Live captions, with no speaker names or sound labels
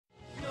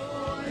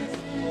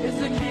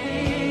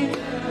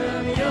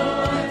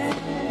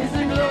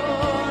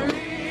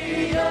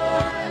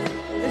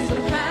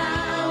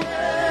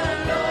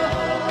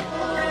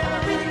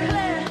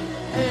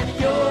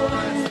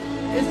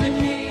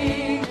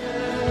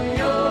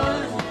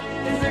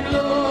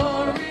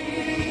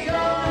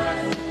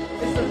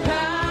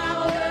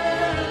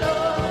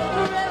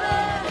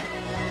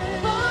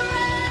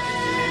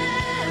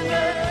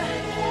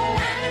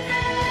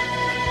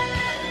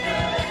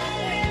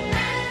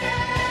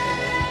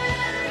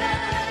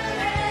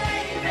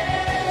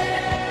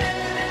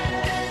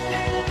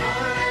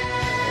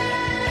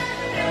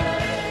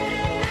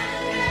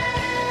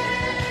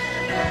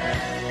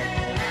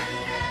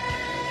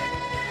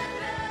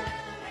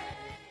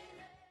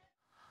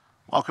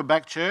Welcome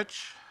back,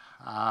 church.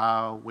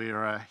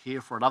 We're here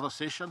for another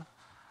session,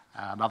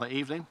 another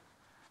evening.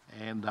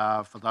 And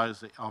for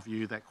those of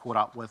you that caught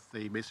up with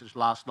the message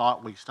last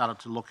night, we started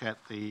to look at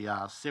the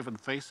seven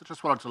feasts. I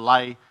just wanted to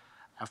lay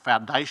a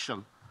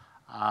foundation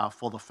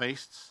for the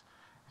feasts.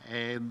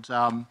 And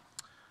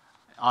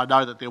I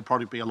know that there'll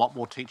probably be a lot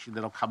more teaching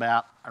that'll come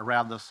out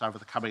around this over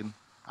the coming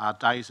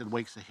days and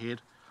weeks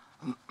ahead.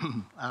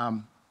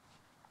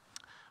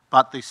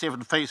 But the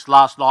seven feasts,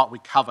 last night we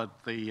covered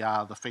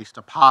the feast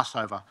of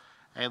Passover,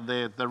 and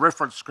the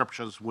reference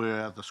scriptures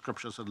were the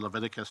scriptures in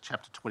Leviticus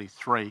chapter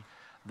 23.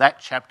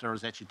 That chapter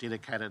is actually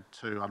dedicated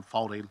to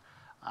unfolding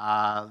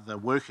the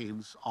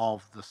workings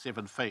of the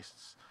seven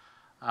feasts.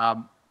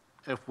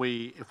 If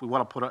we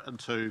want to put it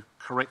into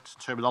correct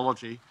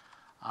terminology,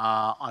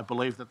 I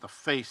believe that the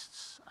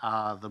feasts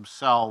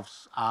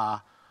themselves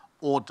are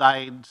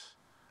ordained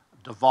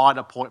divine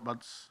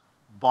appointments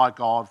by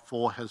God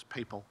for His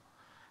people.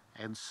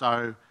 And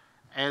so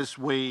as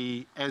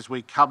we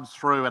come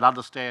through and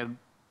understand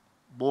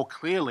more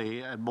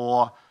clearly and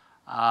more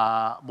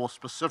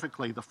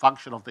specifically the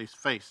function of these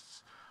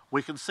feasts,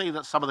 we can see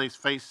that some of these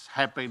feasts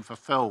have been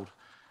fulfilled.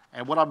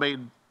 And what I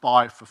mean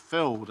by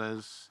fulfilled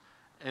is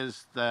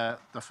the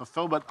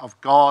fulfillment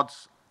of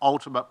God's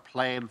ultimate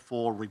plan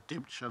for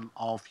redemption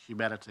of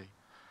humanity.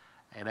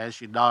 And as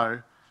you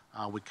know,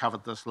 we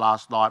covered this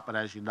last night, but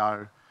as you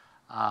know,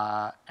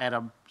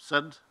 Adam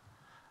sinned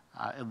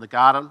in the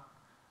garden.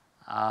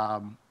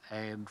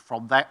 And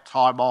from that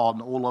time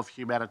on, all of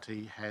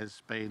humanity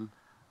has been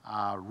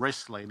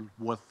wrestling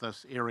with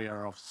this area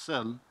of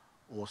sin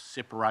or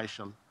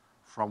separation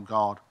from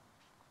God.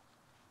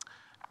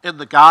 In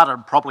the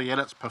garden, probably in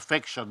its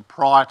perfection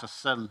prior to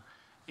sin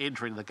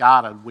entering the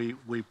garden,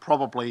 we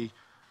probably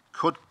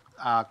could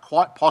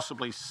quite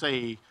possibly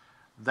see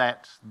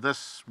that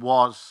this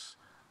was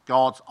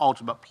God's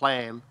ultimate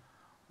plan,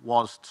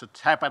 was to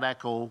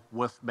tabernacle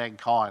with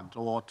mankind,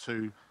 or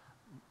to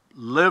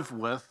live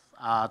with,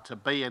 to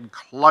be in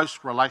close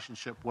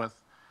relationship with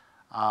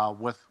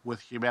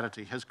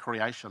humanity, His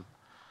creation.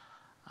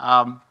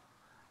 And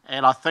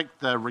I think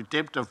the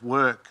redemptive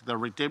work, the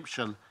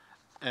redemption,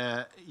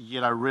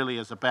 really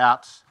is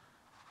about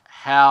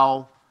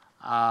how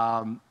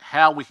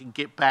we can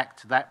get back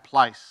to that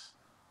place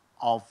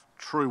of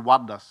true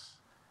oneness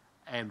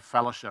and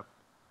fellowship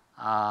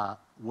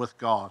with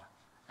God,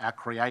 our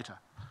Creator.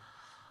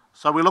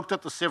 So we looked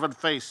at the seven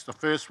feasts. The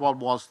first one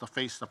was the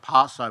Feast of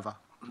Passover.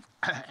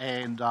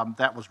 And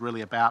that was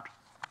really about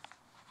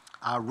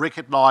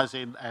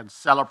recognising and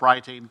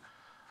celebrating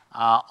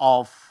in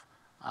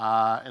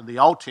the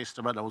Old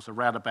Testament, it was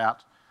around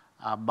about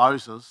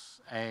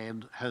Moses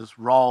and his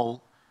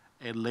role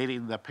in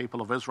leading the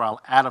people of Israel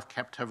out of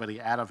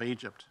captivity, out of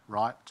Egypt,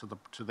 right,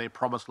 to their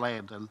promised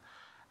land.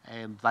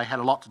 And they had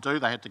a lot to do.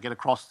 They had to get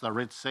across the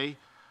Red Sea.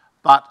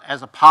 But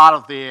as a part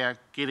of their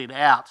getting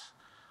out,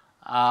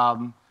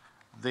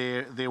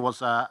 there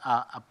was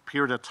a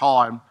period of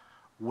time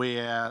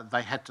where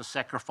they had to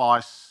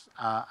sacrifice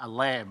a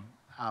lamb,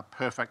 a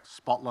perfect,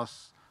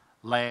 spotless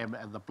lamb,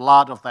 and the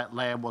blood of that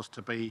lamb was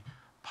to be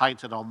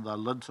painted on the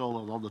lintel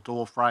and on the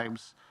door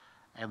frames,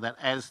 and that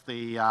as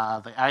the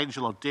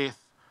angel of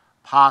death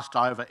passed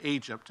over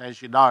Egypt,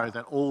 as you know,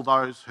 that all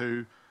those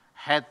who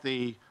had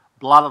the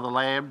blood of the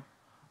lamb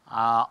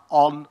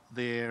on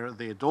their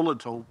door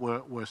lintel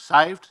were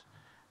saved,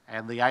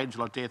 and the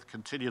angel of death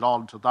continued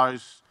on to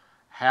those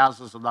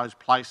houses and those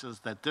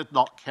places that did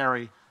not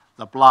carry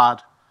the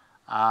blood,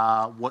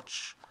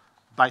 which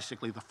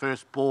basically the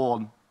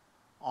firstborn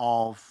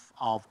of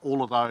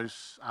all of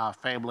those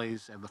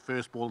families and the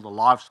firstborn of the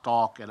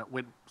livestock, and it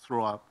went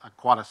through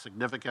quite a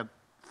significant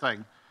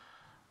thing,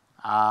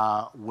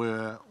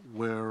 were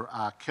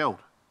killed,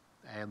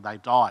 and they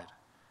died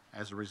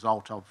as a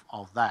result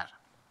of that.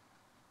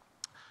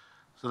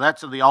 So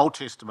that's in the Old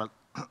Testament,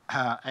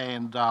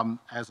 and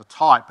as a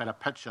type and a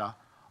picture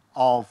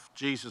of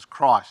Jesus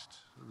Christ,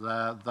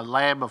 the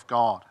Lamb of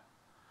God.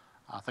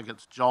 I think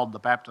it's John the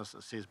Baptist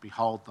that says,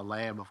 "Behold the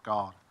Lamb of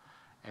God."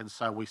 And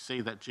so we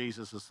see that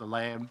Jesus is the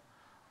Lamb.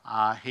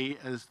 He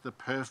is the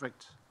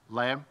perfect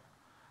Lamb.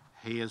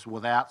 He is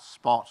without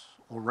spot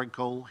or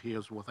wrinkle. He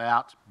is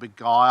without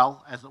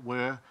beguile, as it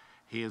were.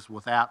 He is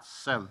without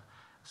sin.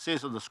 It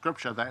says in the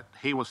Scripture that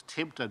He was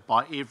tempted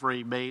by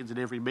every means and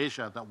every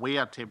measure that we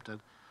are tempted,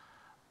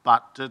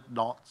 but did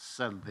not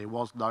sin. There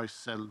was no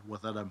sin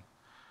within Him.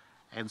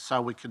 And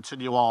so we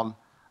continue on.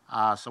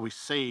 So we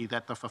see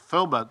that the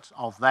fulfillment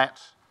of that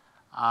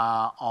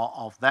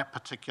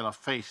particular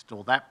feast,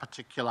 or that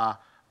particular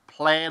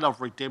plan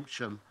of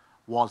redemption,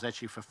 was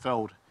actually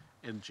fulfilled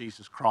in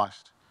Jesus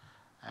Christ,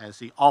 as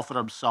He offered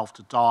Himself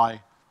to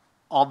die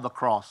on the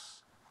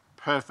cross,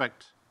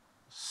 perfect,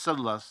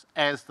 sinless,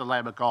 as the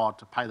Lamb of God,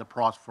 to pay the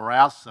price for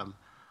our sin,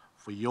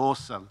 for your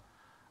sin,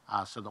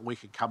 so that we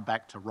can come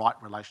back to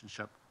right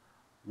relationship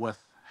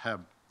with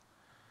Him.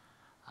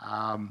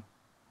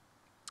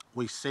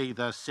 We see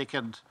the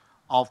second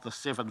of the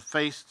seven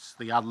feasts,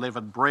 the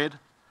unleavened bread,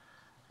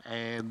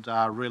 and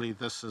really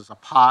this is a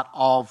part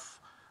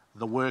of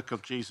the work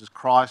of Jesus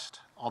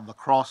Christ on the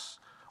cross,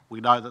 We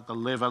know that the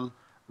leaven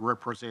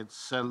represents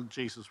sin.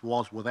 Jesus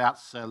was without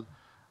sin.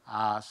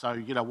 So,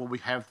 when we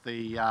have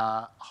the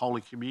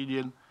Holy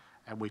Communion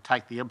and we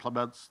take the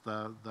implements,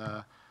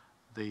 the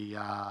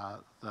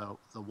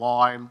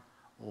wine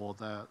or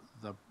the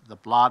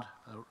blood,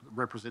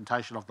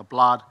 representation of the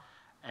blood,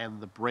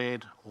 and the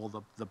bread or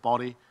the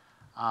body,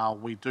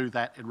 we do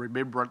that in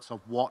remembrance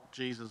of what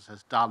Jesus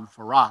has done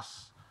for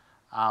us,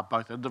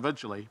 both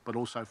individually but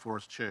also for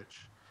his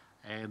church.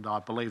 And I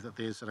believe that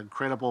there's an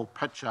incredible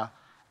picture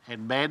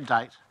and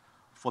mandate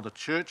for the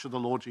church of the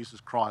Lord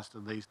Jesus Christ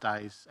in these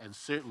days, and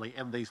certainly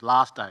in these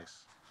last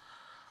days.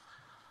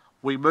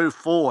 We move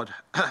forward,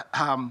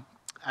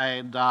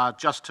 and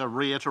just to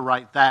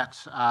reiterate that,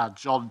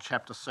 John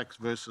chapter 6,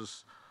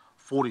 verses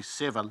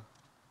 47,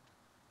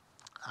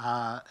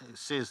 it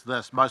says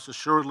this: "Most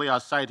assuredly I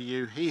say to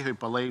you, he who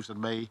believes in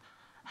me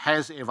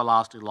has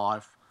everlasting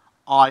life.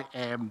 I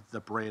am the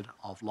bread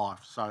of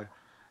life." So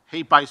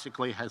he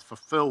basically has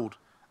fulfilled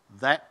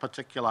that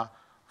particular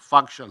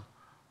function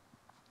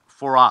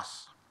for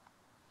us.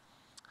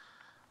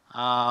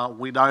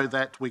 We know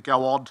that we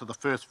go on to the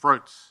first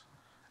fruits,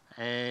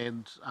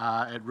 and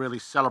it really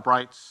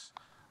celebrates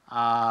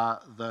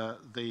the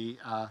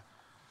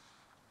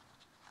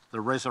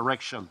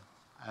resurrection,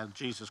 and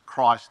Jesus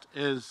Christ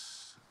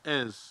is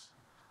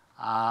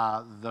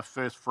the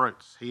first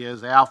fruits. He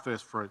is our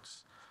first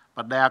fruits.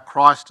 But now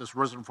Christ is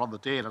risen from the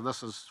dead, and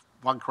this is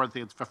 1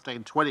 Corinthians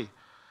 15:20,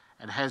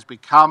 and has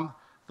become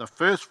the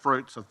first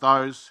fruits of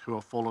those who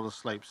have fallen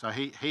asleep. So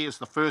he is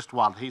the first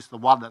one. He's the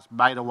one that's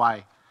made a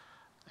way,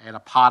 and a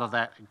part of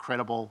that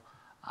incredible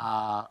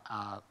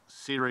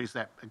series,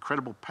 that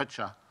incredible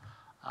picture,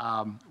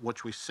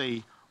 which we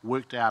see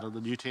worked out in the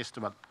New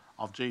Testament,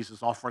 of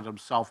Jesus offering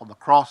himself on the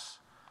cross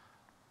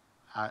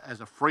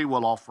as a free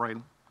will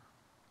offering.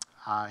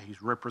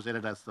 He's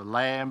represented as the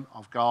Lamb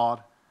of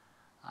God.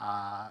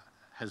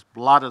 His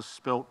blood is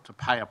spilt to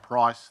pay a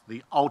price,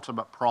 the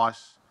ultimate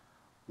price,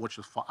 which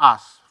is for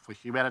us, for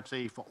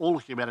humanity, for all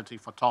humanity,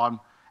 for time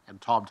and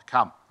time to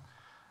come.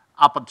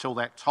 Up until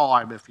that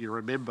time, if you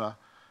remember,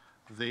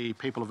 the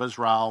people of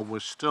Israel were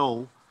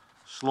still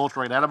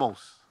slaughtering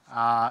animals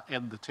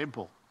in the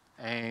temple,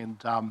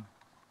 and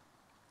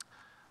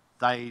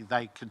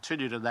they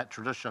continued in that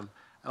tradition.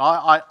 And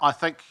I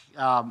think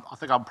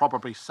I'm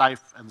probably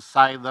safe in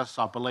saying this.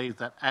 I believe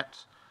that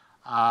at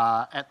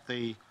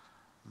the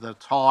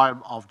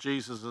time of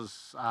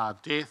Jesus'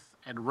 death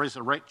and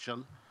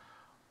resurrection,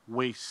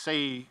 we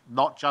see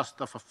not just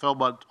the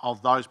fulfillment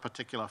of those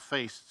particular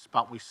feasts,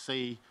 but we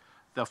see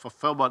the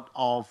fulfillment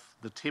of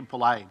the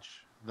temple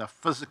age, the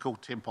physical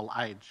temple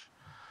age,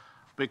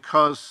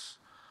 because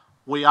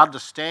we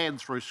understand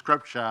through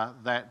Scripture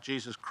that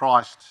Jesus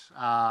Christ,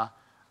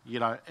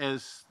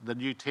 is the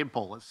new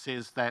temple. It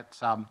says that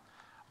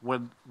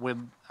when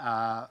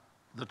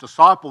the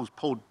disciples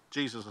pulled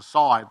Jesus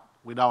aside,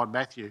 we know in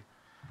Matthew,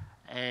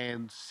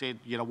 and said,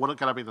 what are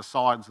going to be the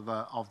signs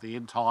of the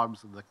end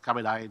times and the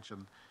coming age?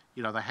 And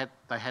they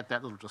had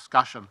that little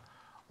discussion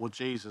with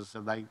Jesus,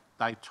 and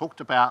they talked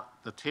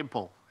about the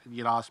temple.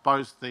 I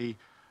suppose the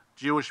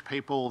Jewish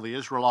people, the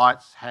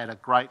Israelites, had a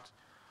great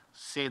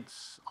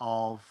sense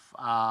of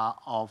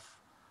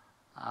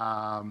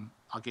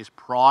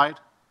pride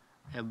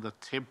in the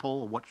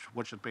temple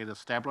which had been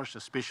established,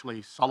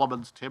 especially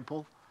Solomon's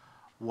temple,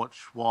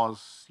 which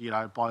was,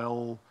 by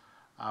all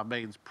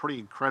means pretty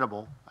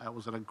incredible. It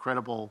was an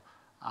incredible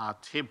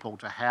temple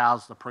to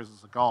house the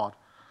presence of God.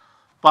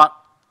 But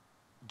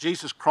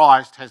Jesus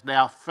Christ has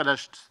now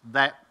finished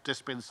that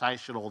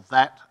dispensation, or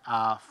that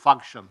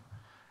function.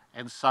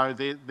 And so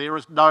there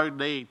is no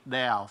need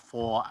now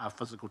for a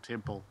physical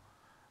temple.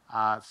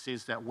 It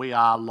says that we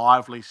are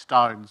lively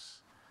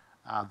stones,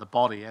 the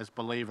body, as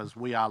believers.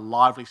 We are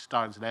lively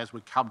stones, and as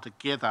we come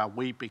together,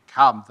 we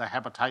become the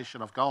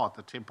habitation of God,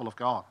 the temple of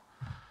God.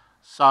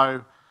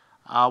 So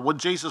when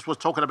Jesus was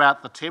talking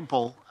about the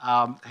temple,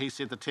 he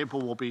said the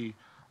temple will be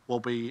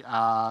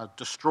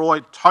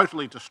destroyed,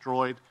 totally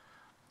destroyed,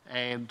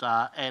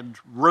 and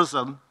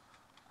risen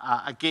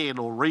again,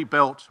 or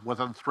rebuilt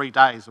within 3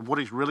 days. And what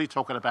he's really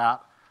talking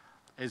about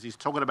is he's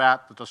talking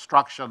about the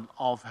destruction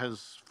of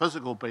his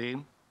physical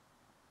being,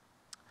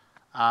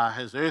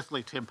 his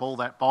earthly temple,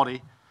 that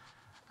body,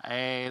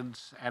 and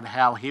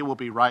how he will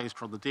be raised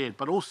from the dead.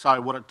 But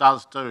also what it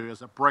does do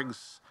is it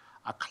brings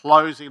a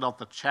closing of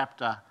the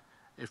chapter,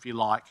 if you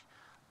like,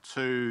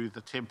 to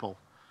the temple.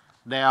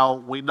 Now,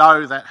 we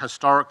know that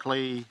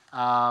historically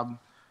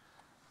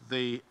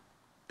the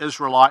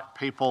Israelite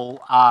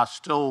people are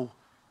still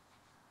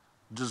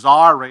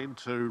desiring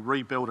to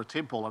rebuild a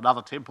temple,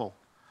 another temple.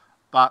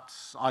 But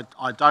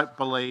I don't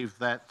believe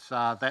that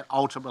that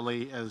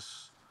ultimately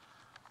is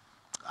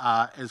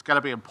going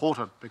to be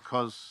important,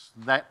 because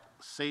that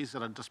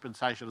season and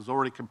dispensation is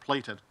already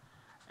completed,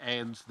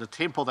 and the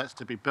temple that's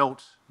to be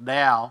built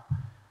now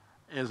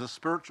is a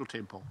spiritual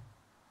temple.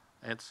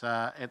 It's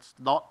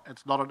not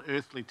an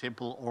earthly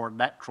temple or a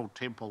natural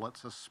temple.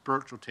 It's a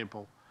spiritual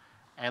temple,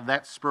 and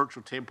that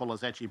spiritual temple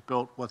is actually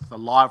built with the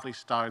lively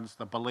stones,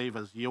 the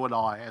believers, you and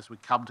I. As we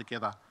come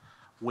together,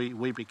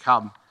 we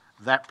become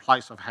that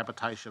place of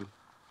habitation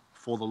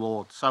for the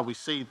Lord. So we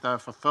see the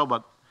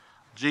fulfillment,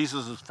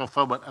 Jesus'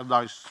 fulfillment in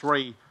those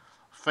three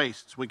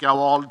feasts. We go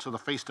on to the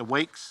Feast of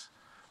Weeks,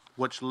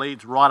 which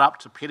leads right up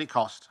to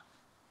Pentecost.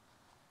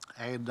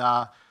 And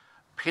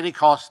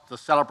Pentecost, the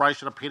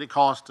celebration of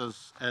Pentecost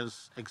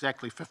is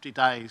exactly 50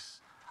 days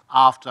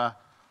after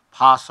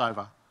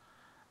Passover.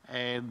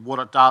 And what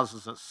it does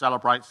is it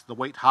celebrates the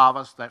wheat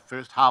harvest, that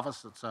first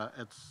harvest.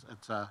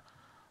 It's a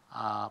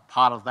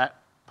part of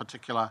that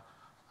particular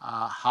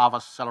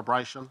harvest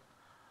celebration.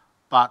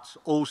 But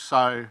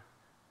also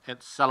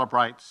it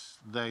celebrates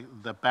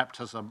the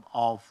baptism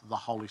of the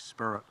Holy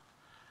Spirit.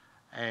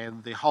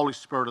 And the Holy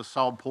Spirit is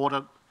so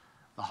important.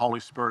 The Holy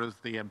Spirit is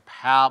the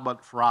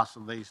empowerment for us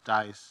in these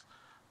days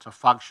to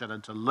function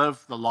and to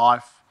live the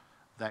life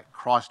that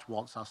Christ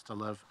wants us to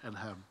live in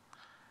Him.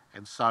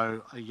 And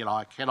so,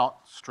 I cannot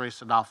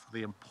stress enough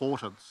the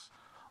importance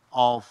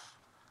of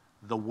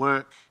the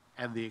work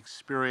and the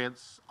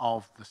experience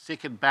of the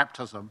second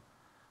baptism.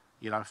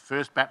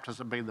 First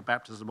baptism being the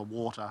baptism of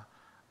water,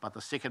 but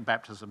the second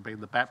baptism being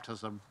the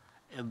baptism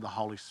in the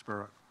Holy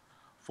Spirit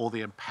for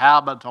the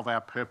empowerment of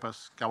our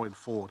purpose going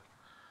forward.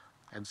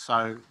 And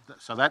so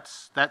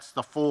that's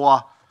the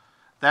four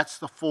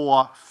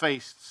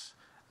feasts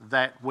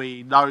that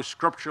we know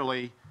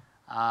scripturally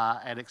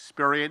and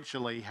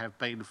experientially have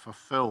been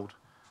fulfilled.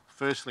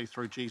 Firstly,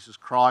 through Jesus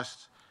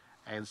Christ,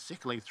 and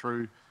secondly,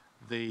 through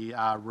the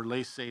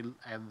releasing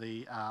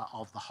and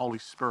of the Holy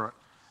Spirit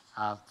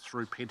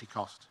through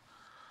Pentecost.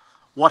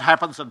 What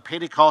happens in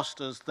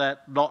Pentecost is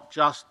that not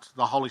just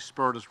the Holy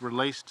Spirit is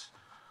released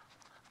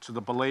to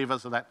the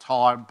believers at that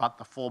time, but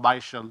the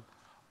formation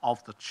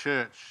of the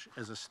church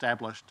is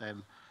established,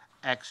 and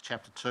Acts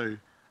chapter 2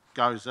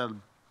 goes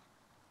in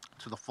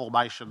to the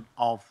formation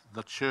of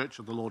the church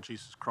of the Lord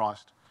Jesus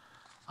Christ.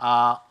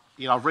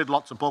 I've read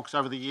lots of books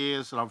over the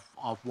years, and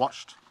I've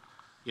watched,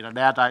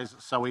 nowadays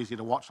it's so easy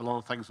to watch a lot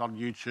of things on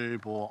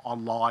YouTube or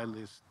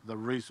online. The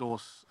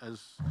resource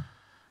is,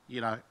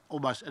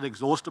 almost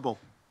inexhaustible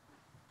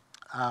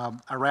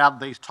around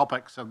these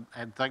topics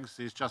and things.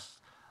 There's just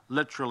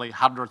literally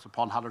hundreds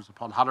upon hundreds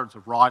upon hundreds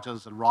of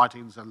writers and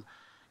writings, and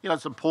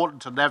it's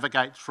important to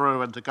navigate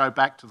through and to go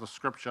back to the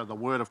Scripture, the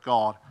Word of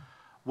God,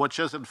 which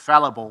is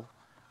infallible.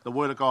 The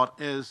Word of God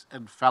is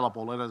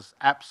infallible. It is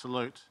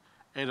absolute.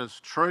 It is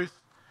truth,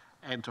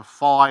 and to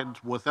find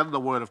within the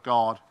Word of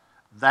God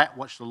that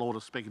which the Lord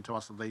is speaking to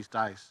us in these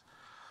days.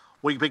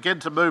 We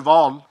begin to move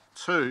on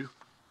to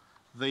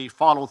the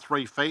final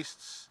three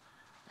feasts,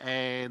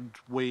 and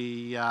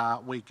we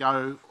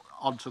go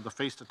on to the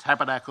Feast of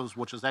Tabernacles,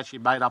 which is actually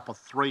made up of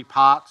three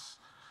parts,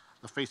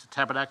 the Feast of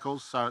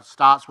Tabernacles. So it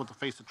starts with the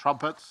Feast of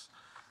Trumpets.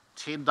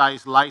 10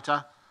 days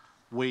later,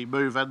 we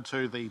move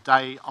into the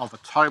Day of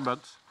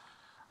Atonement,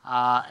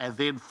 and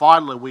then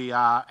finally we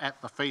are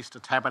at the Feast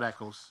of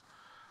Tabernacles.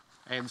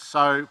 And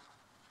so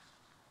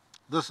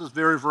this is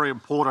very, very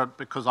important,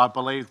 because I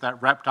believe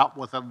that wrapped up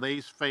within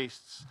these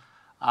feasts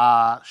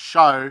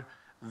show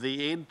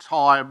the end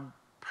time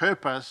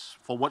purpose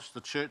for which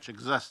the church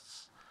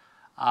exists.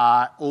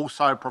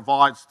 Also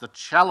provides the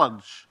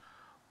challenge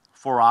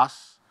for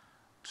us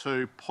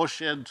to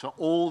push into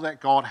all that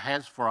God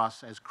has for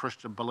us as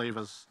Christian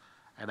believers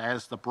and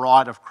as the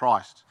bride of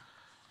Christ.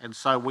 And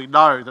so we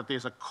know that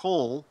there's a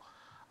call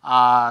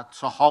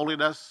to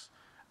holiness.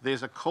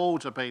 There's a call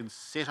to being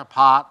set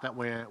apart, that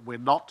we're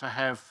not to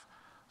have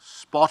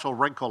spot or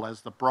wrinkle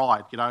as the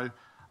bride.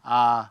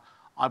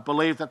 I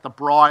believe that the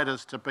bride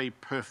is to be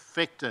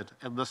perfected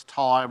in this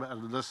time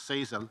and in this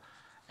season,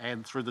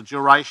 and through the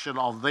duration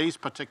of these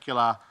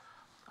particular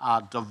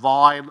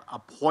divine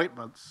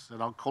appointments,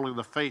 and I'm calling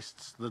the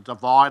feasts the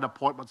divine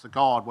appointments of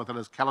God within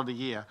His calendar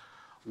year,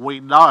 we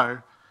know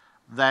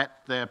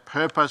that the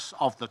purpose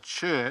of the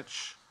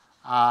church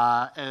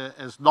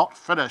is not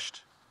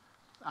finished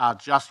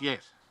just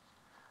yet.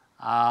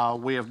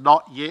 We have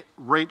not yet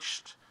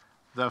reached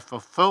the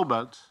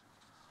fulfillment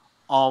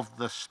of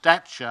the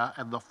stature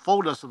and the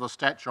fullness of the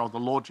stature of the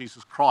Lord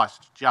Jesus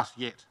Christ just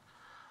yet.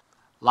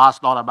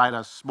 Last night I made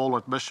a small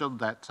admission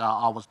that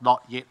I was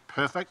not yet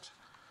perfect,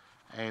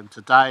 and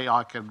today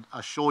I can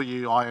assure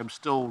you I am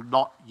still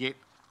not yet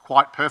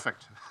quite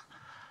perfect.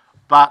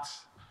 But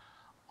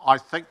I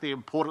think the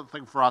important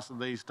thing for us in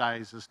these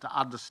days is to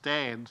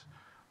understand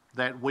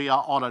that we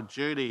are on a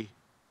journey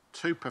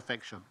to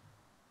perfection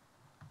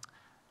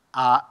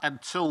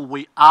until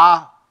we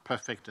are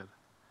perfected.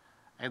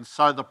 And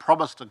so the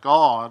promise to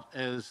God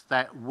is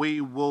that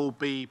we will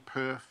be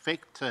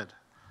perfected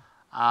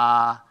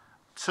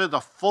to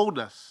the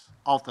fullness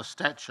of the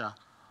stature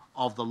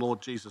of the Lord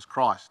Jesus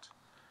Christ.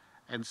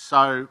 And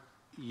so,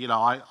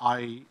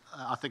 I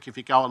think if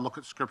you go and look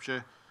at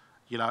Scripture,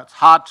 it's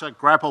hard to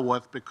grapple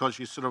with, because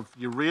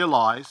you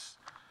realise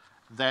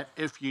that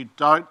if you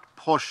don't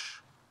push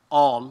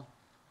on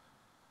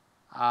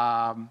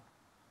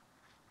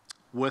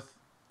with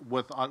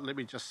let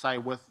me just say,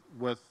 with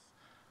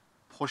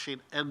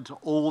pushing into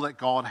all that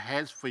God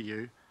has for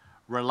you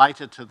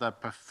related to the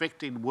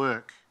perfecting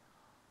work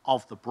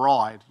of the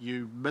bride,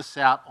 you miss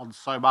out on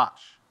so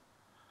much.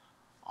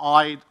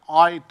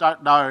 I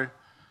don't know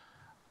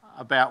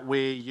about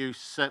where you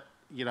sit,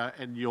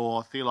 in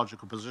your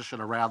theological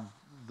position around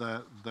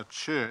the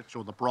church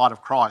or the bride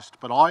of Christ,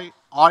 but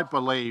I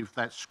believe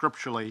that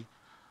scripturally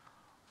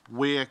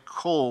we're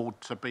called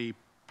to be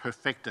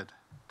perfected,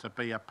 to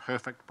be a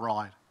perfect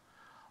bride.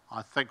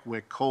 I think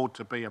we're called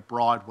to be a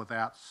bride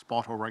without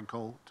spot or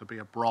wrinkle, to be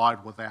a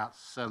bride without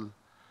sin.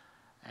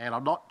 And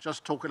I'm not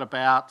just talking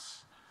about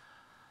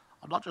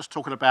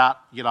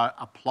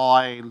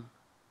applying,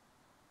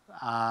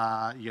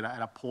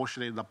 and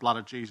apportioning the blood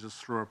of Jesus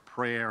through a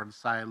prayer and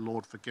saying,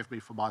 Lord, forgive me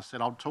for my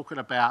sin. I'm talking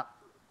about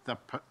the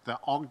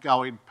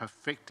ongoing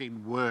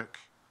perfecting work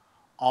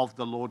of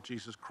the Lord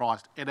Jesus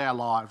Christ in our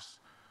lives,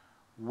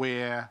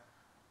 where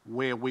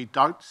we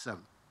don't sin,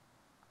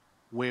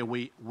 where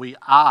we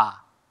are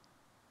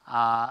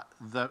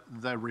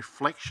the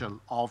reflection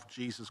of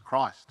Jesus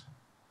Christ.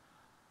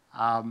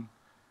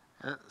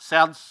 It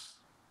sounds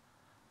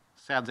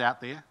out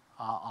there.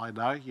 I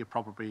know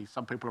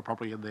some people are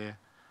probably in their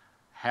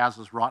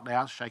houses right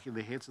now shaking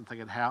their heads and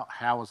thinking,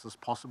 how is this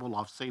possible?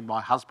 I've seen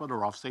my husband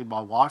or I've seen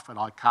my wife and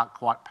I can't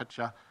quite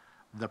picture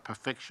the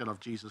perfection of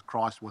Jesus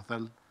Christ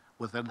within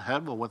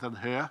him or within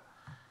her.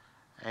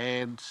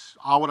 And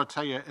I want to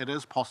tell you, it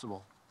is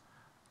possible.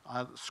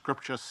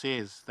 Scripture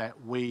says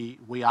that we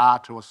are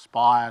to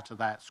aspire to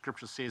that.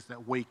 Scripture says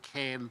that we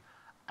can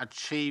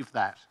achieve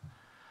that.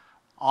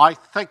 I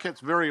think it's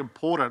very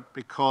important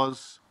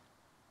because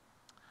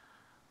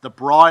the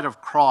bride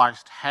of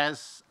Christ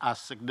has a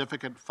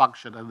significant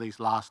function in these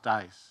last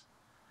days.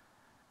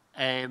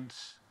 And,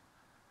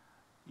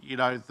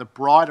 the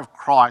bride of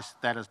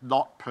Christ that is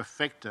not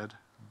perfected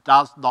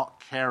does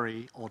not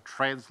carry or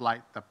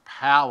translate the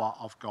power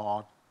of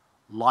God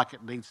like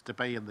it needs to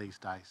be in these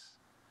days.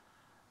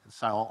 And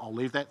so I'll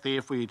leave that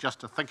there for you just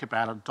to think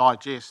about and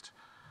digest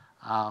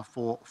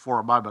for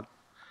a moment.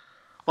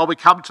 Well, we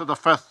come to the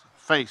fifth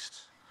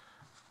feast,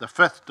 the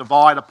fifth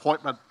divine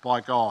appointment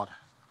by God.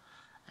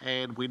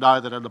 And we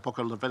know that in the book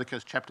of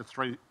Leviticus chapter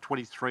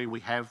 23, we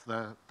have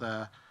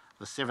the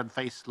seven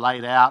feasts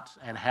laid out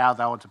and how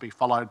they were to be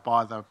followed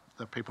by the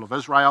people of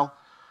Israel.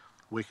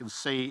 We can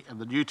see in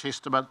the New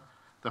Testament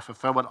the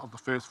fulfillment of the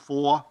first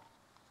four.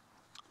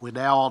 We're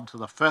now on to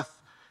the fifth,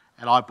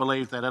 and I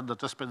believe that in the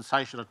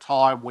dispensation of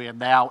time, we are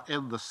now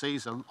in the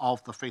season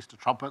of the Feast of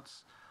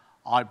Trumpets.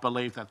 I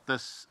believe that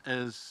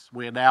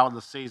we're now in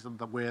the season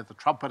where the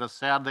trumpet is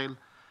sounding.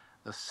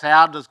 The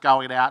sound is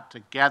going out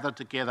to gather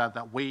together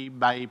that we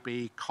may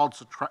be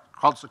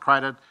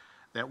consecrated,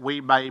 that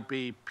we may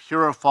be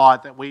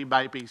purified, that we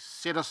may be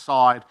set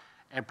aside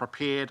and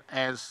prepared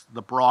as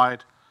the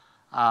bride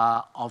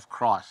of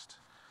Christ,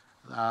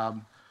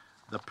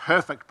 the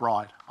perfect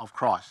bride of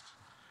Christ.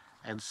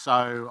 And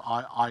so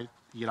I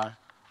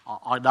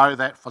know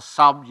that for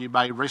some you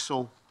may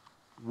wrestle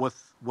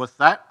with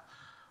that,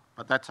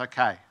 but that's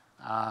okay.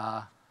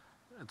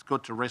 It's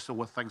good to wrestle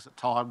with things at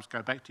times.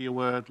 Go back to your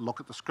word, look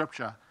at the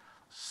scripture,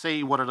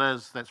 see what it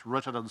is that's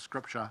written in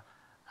scripture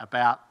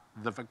about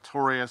the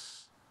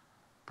victorious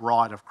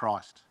bride of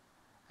Christ.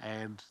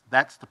 And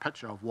that's the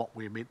picture of what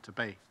we're meant to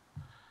be.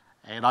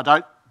 And I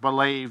don't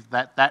believe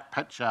that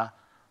picture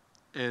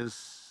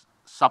is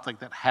something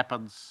that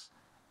happens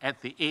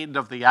at the end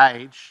of the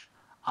age.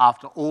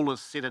 After all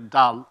is said and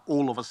done,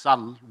 all of a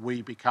sudden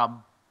we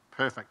become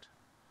perfect.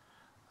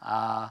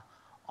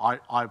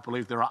 I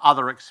believe there are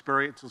other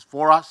experiences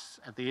for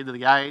us at the end of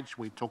the age.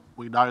 We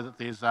know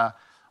that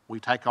we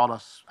take on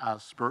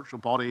spiritual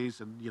bodies,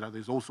 and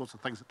there's all sorts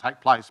of things that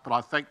take place. But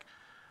I think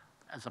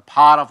as a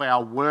part of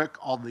our work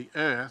on the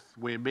earth,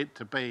 we're meant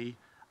to be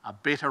a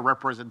better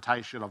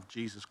representation of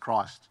Jesus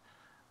Christ,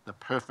 the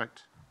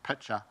perfect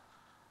picture.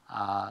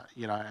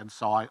 And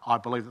so I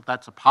believe that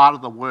that's a part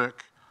of the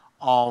work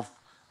of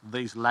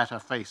these latter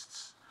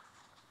feasts.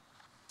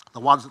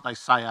 The ones that they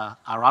say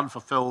are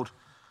unfulfilled,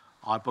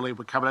 I believe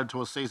we're coming into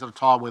a season of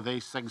time where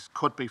these things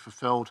could be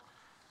fulfilled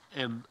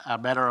in a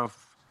matter of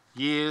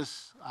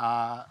years.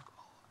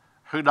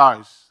 Who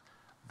knows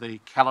the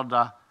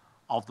calendar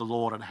of the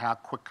Lord and how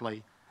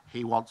quickly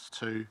he wants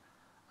to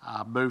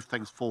move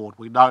things forward.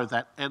 We know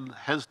that in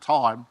his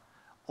time,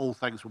 all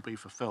things will be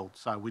fulfilled.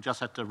 So we just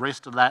have to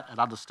rest in that and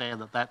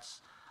understand that that's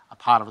a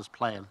part of his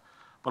plan.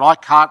 But I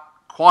can't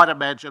quite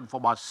imagine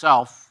for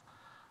myself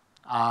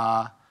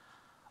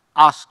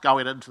us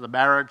going into the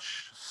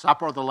marriage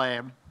supper of the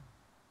Lamb,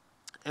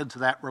 into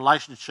that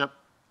relationship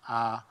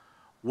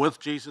with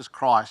Jesus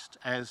Christ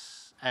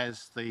as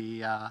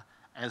the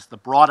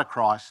bride of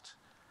Christ,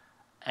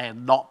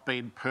 and not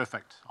being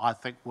perfect. I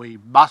think we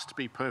must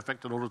be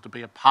perfect in order to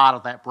be a part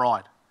of that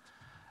bride.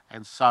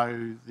 And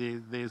so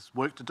there's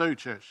work to do,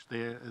 church.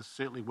 There is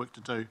certainly work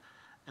to do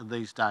in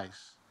these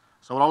days.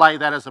 So I'll lay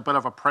that as a bit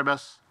of a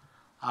premise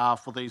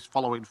for these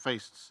following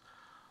feasts.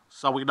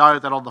 So we know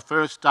that on the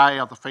first day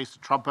of the Feast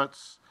of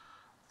Trumpets,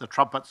 the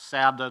trumpets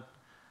sounded.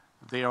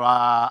 There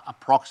are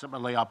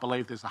approximately, I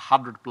believe there's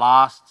 100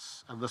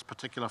 blasts in this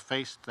particular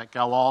feast that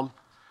go on.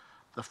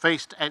 The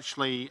feast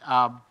actually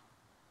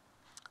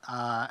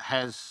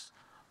has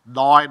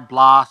 9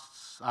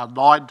 blasts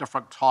nine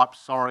different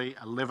types,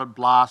 11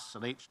 blasts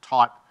in each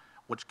type,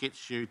 which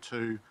gets you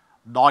to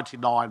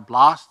 99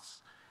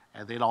 blasts.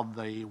 And then on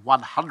the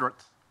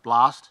 100th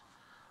blast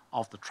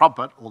of the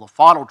trumpet, or the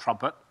final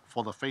trumpet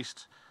for the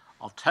Feast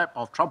of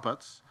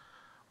Trumpets,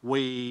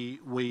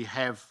 we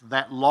have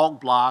that long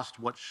blast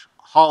which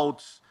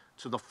holds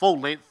to the full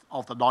length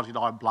of the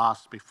 99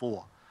 blasts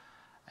before.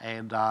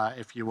 And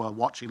if you were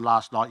watching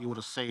last night, you would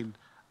have seen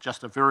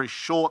just a very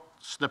short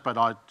snippet.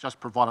 I just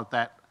provided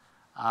that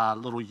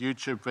little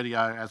YouTube video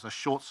as a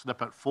short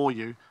snippet for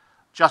you,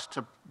 just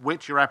to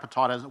whet your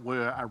appetite, as it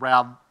were,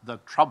 around the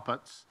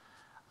trumpets.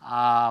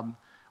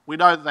 We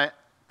know that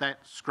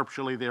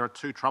scripturally there are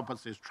two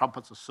trumpets. There's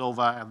trumpets of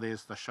silver, and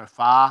there's the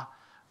shofar,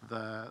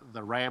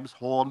 the ram's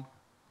horn.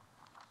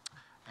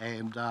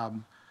 And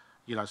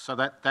so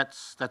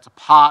that's a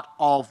part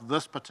of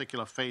this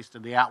particular feast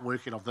and the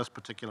outworking of this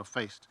particular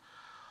feast.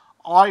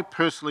 I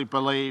personally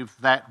believe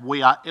that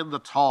we are in the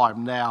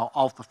time now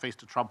of the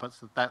Feast of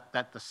Trumpets,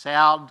 that the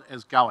sound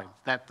is going,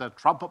 that the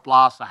trumpet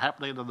blasts are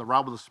happening in the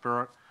realm of the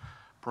Spirit.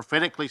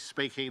 Prophetically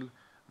speaking,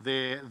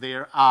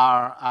 there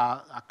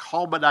are a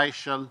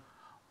culmination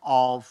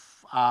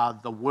of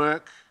the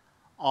work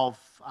of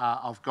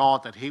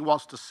God that He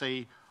wants to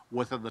see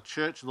within the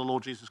Church of the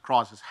Lord Jesus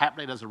Christ is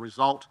happening as a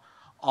result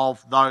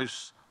of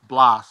those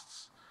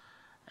blasts.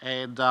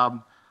 And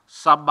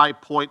some may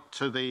point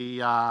to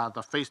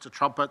the Feast of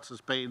Trumpets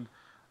as being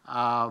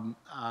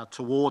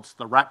towards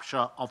the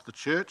rapture of the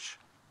church.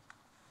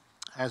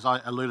 As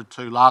I alluded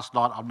to last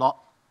night, I'm not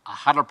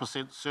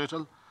 100%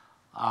 certain.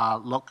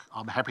 Look,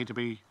 I'm happy to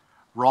be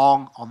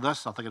wrong on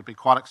this. I think it'd be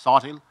quite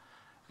exciting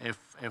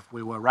if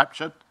we were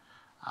raptured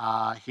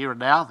here and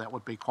now. That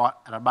would be quite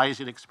an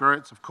amazing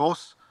experience, of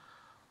course.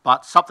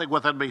 But something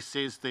within me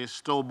says there's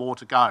still more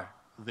to go.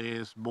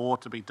 There's more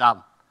to be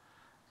done.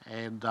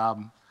 And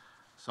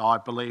so I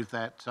believe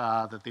that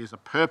there's a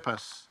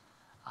purpose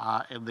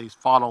in these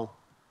final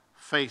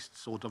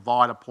feasts or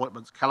divine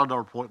appointments, calendar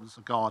appointments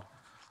of God,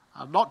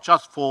 not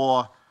just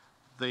for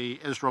the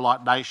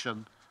Israelite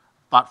nation,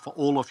 but for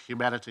all of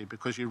humanity,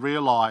 because you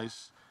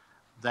realise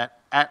that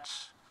at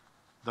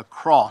the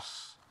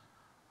cross,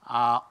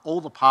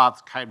 all the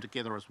paths came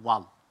together as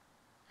one.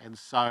 And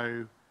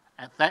so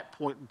at that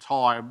point in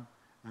time,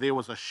 there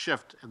was a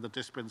shift in the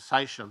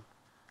dispensation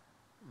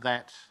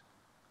that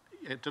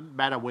it didn't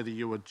matter whether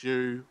you were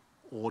Jew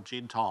or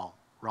Gentile,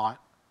 right?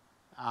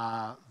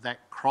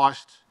 That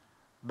Christ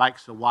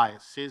makes a way.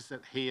 It says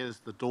that He is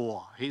the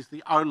door. He's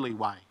the only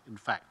way, in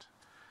fact.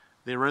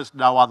 There is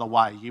no other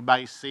way. You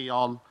may see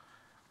on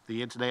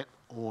the internet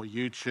or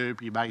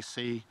YouTube, you may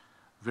see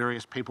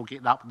various people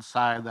getting up and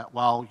saying that,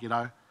 well,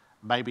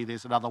 maybe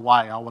there's another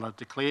way. I want to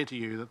declare to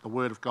you that the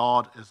Word of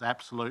God is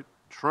absolute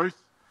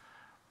truth,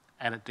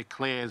 and it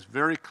declares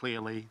very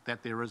clearly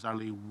that there is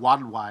only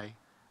one way,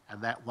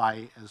 and that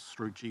way is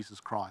through Jesus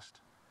Christ.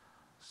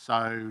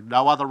 So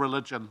no other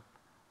religion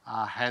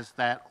has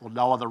that, or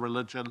no other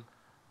religion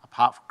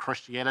apart from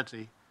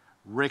Christianity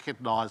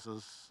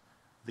recognises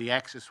the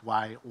access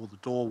way or the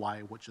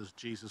doorway, which is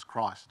Jesus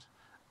Christ.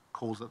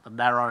 Calls it the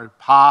narrow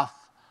path.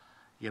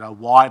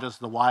 Wide is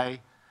the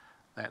way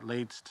that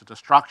leads to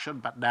destruction,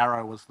 but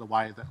narrow is the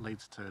way that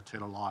leads to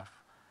eternal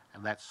life,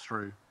 and that's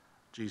through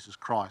Jesus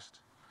Christ.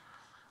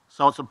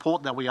 So it's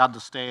important that we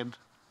understand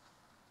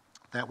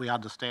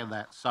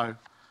that. So,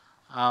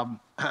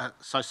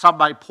 so some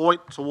may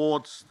point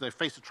towards the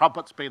Feast of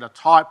Trumpets being a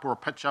type or a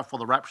picture for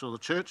the rapture of the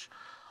church.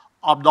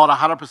 I'm not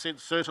 100%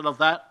 certain of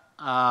that.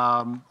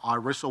 I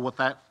wrestle with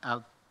that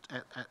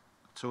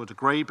to a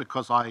degree,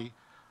 because I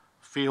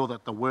feel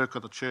that the work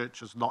of the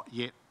church is not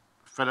yet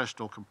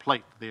finished or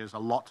complete. There's a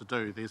lot to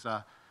do. There's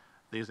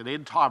an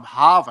end time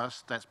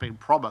harvest that's been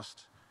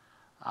promised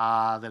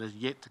that is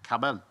yet to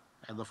come in,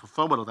 and the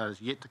fulfillment of that is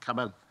yet to come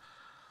in.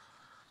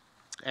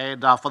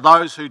 And for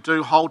those who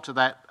do hold to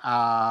that,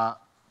 I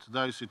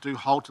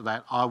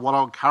want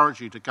to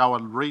encourage you to go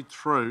and read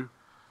through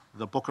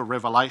the book of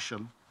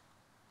Revelation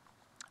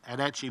and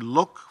actually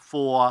look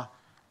for,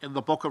 in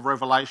the book of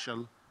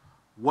Revelation,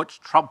 which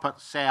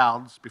trumpet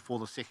sounds before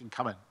the second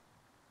coming.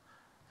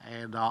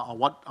 And I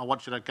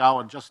want you to go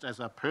and, just as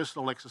a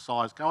personal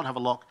exercise, go and have a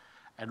look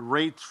and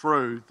read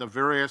through the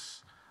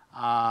various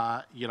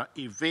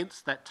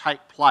events that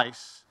take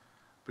place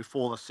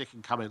before the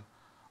second coming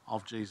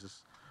of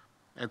Jesus.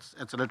 It's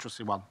an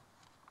interesting one.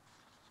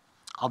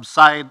 I'm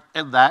saying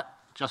in that,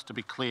 just to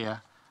be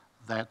clear,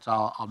 that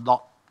I'm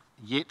not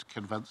yet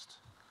convinced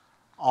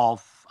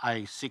of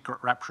a secret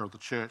rapture of the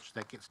church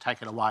that gets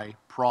taken away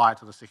prior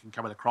to the second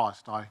coming of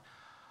Christ. I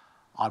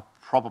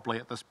probably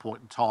at this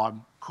point in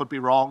time could be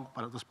wrong,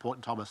 but at this point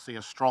in time I see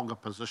a stronger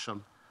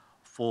position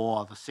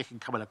for the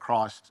second coming of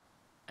Christ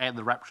and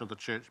the rapture of the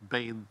church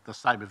being the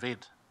same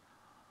event,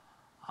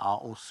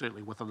 or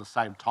certainly within the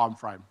same time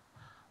frame.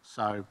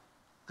 So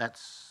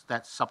that's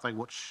something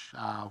which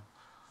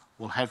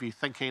will have you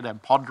thinking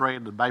and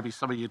pondering, and maybe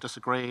some of you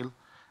disagreeing,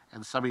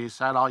 and some of you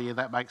saying, oh yeah,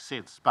 that makes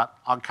sense. But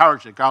I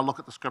encourage you, go and look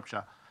at the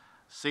scripture,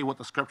 see what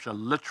the scripture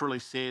literally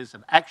says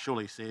and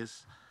actually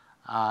says,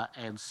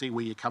 and see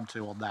where you come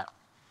to on that.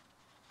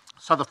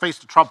 So the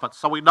Feast of Trumpets.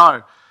 So we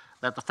know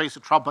that the Feast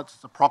of Trumpets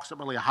is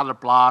approximately 100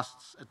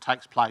 blasts. It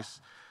takes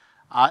place.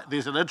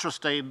 There's an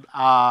interesting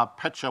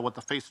picture with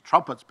the Feast of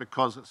Trumpets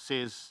because it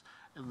says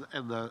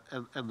in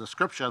the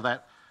scripture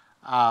that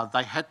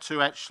they had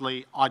to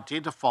actually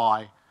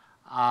identify.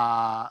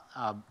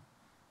 I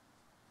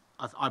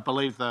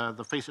believe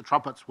the Feast of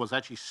Trumpets was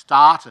actually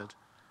started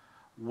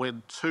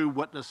when two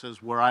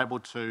witnesses were able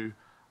to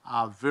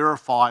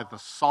verify the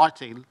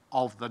sighting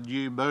of the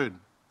new moon.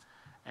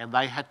 And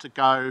they had to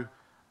go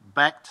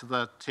back to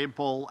the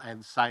temple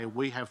and say,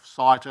 we have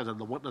sighted, and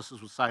the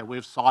witnesses would say,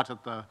 we've sighted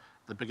the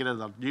beginning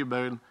of the new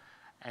moon,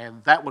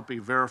 and that would be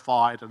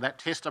verified, and that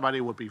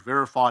testimony would be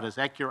verified as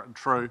accurate and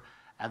true,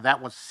 and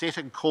that would set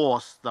in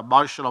course the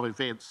motion of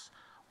events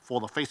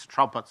for the Feast of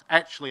Trumpets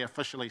actually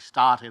officially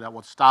starting. It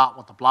would start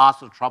with the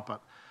blast of the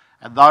trumpet,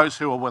 and those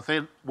who were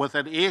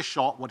within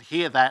earshot would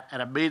hear that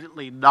and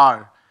immediately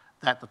know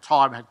that the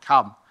time had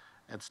come.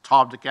 It's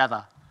time to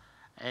gather.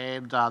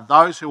 And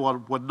those who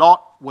were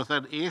not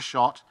within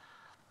earshot,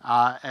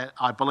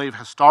 I believe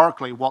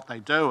historically what they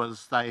do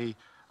is they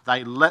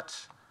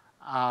lit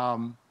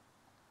the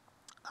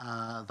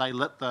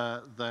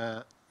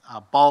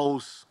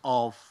bowls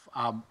of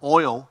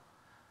oil,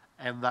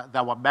 and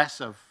they were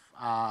massive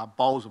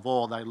bowls of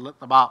oil. They lit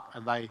them up,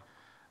 and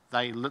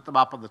they lit them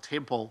up in the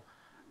temple.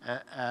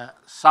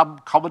 Some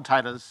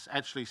commentators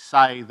actually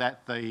say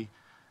that the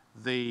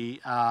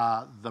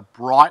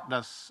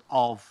brightness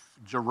of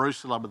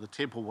Jerusalem and the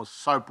temple was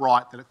so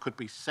bright that it could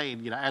be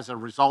seen, as a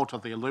result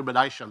of the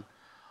illumination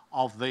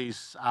of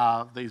these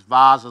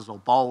vases or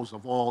bowls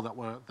of oil that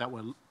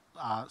were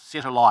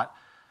set alight.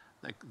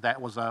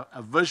 That was a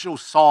visual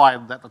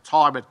sign that the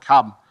time had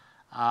come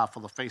for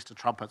the Feast of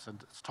Trumpets,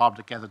 and it's time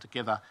to gather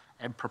together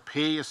and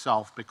prepare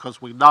yourself,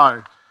 because we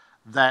know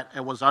that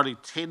it was only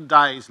 10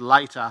 days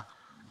later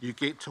you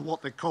get to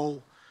what they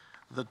call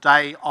the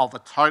Day of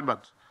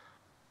Atonement.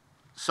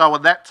 So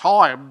in that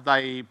time,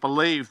 they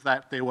believed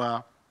that there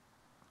were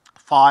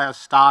fires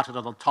started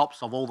on the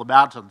tops of all the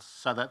mountains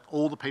so that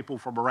all the people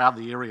from around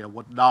the area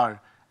would know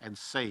and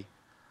see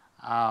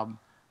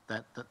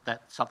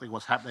that something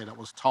was happening. It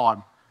was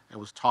time. It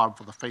was time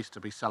for the feast to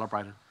be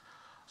celebrated.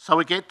 So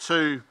we get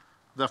to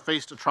the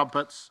Feast of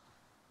Trumpets,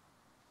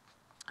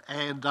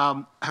 and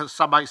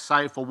some may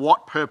say, for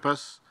what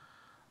purpose?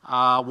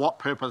 What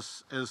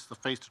purpose is the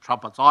Feast of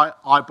Trumpets?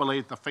 I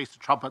believe the Feast of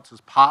Trumpets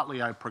is partly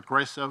a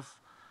progressive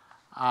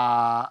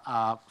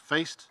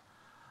feast.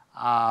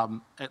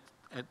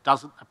 It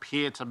doesn't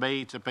appear to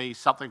me to be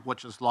something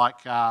which is like,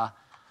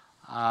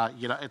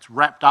 it's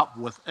wrapped up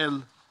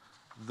within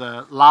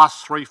the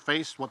last three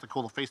feasts, what they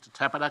call the Feast of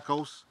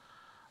Tabernacles,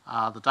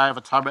 the Day of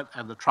Atonement,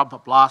 and the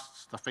trumpet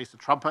blasts, the Feast of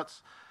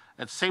Trumpets.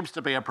 It seems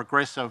to be a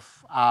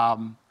progressive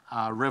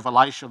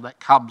revelation that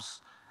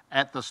comes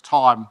at this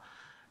time.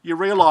 You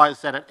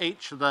realise that at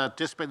each of the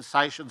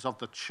dispensations of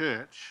the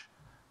church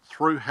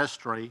through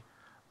history,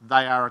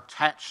 they are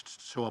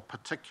attached to a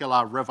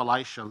particular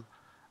revelation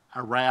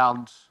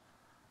around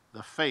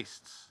the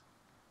feasts.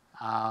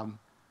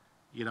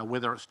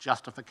 Whether it's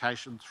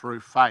justification through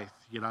faith,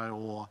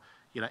 or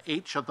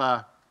each of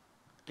the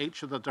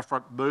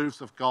different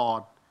moves of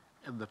God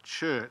in the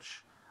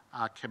church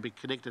can be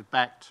connected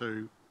back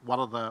to one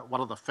of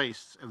the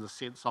feasts in the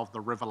sense of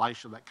the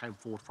revelation that came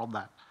forth from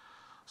that.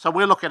 So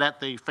we're looking at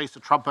the Feast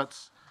of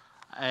Trumpets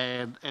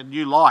and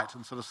new light,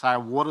 and sort of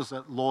saying, what is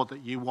it, Lord, that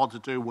you want to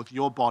do with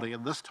your body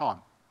in this time?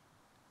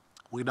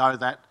 We know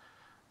that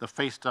the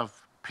Feast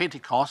of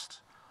Pentecost,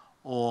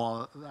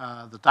 or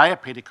the Day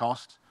of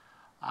Pentecost,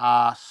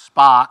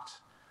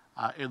 sparked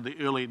in the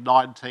early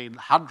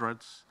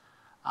 1900s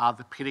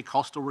the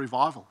Pentecostal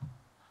revival.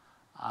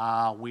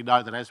 We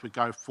know that as we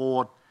go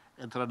forward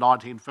into the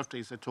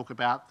 1950s, they talk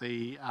about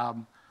the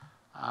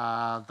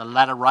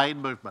latter rain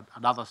movement,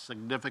 another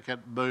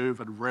significant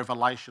move and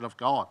revelation of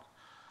God.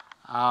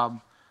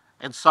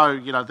 And so,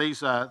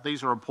 these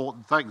are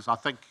important things. I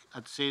think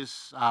it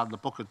says in the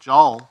book of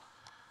Joel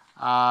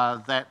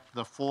that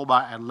the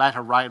former and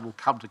latter rain will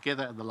come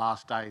together in the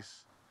last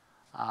days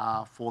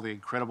for the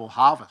incredible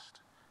harvest.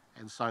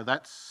 And so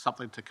that's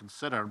something to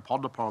consider and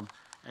ponder upon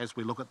as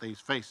we look at these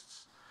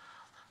feasts.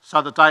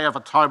 So the Day of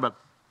Atonement.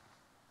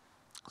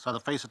 So the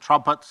Feast of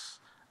Trumpets,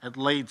 it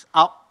leads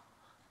up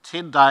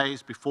 10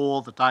 days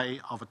before the Day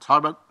of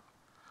Atonement.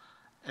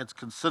 It's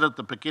considered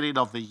the beginning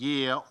of the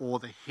year, or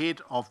the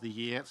head of the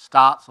year. It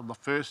starts on the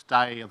first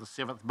day of the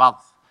 7th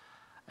month.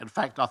 In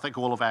fact, I think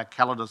all of our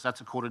calendars,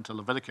 that's according to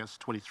Leviticus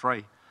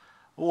 23,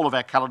 all of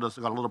our calendars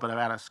have got a little bit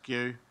out of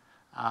skew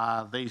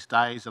these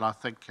days, and I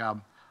think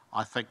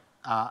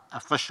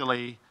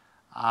officially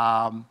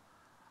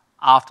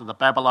after the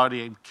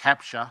Babylonian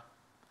capture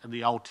in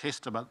the Old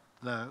Testament,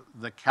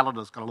 the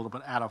calendar's got a little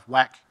bit out of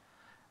whack,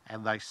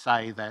 and they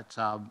say that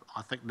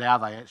I think now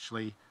they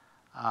actually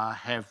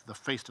have the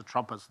Feast of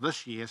Trumpets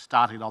this year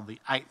starting on the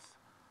 8th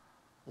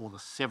or the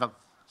 7th,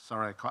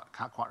 sorry, I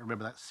can't quite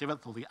remember that,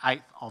 7th or the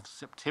 8th of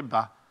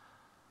September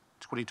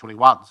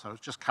 2021. So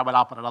it's just coming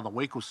up in another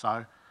week or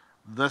so.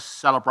 This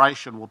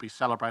celebration will be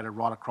celebrated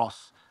right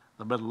across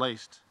the Middle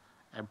East,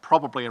 and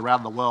probably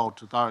around the world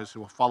to those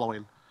who are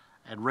following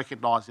and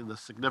recognising the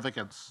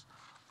significance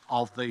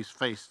of these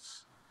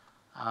feasts.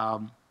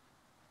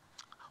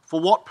 For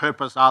what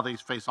purpose are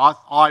these feasts?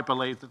 I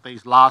believe that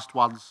these last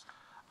ones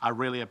are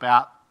really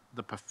about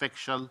the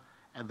perfection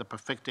and the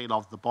perfecting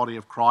of the body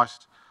of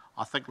Christ.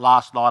 I think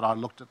last night I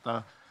looked at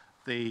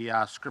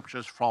the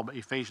scriptures from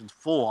Ephesians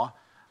 4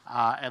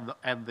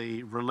 and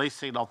the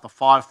releasing of the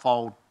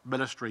fivefold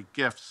ministry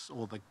gifts,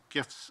 or the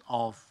gifts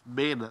of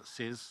men, it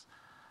says,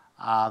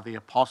 the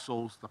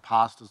apostles, the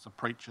pastors, the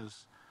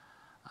preachers,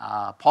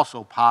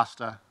 apostle,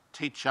 pastor,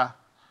 teacher,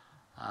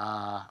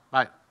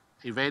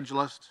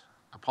 evangelist,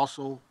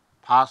 apostle,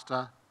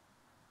 pastor,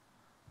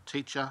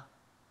 teacher,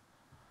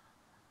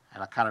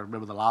 and I can't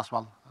remember the last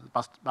one.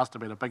 It must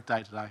have been a big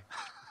day today.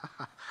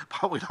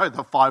 But we know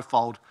the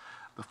fivefold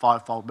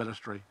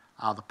ministry.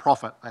 The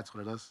prophet, that's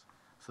what it is.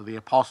 So the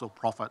apostle,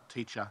 prophet,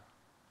 teacher,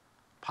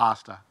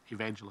 pastor,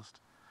 evangelist.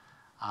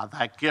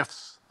 They're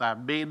gifts. They're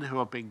men who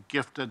have been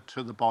gifted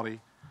to the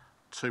body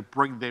to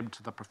bring them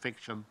to the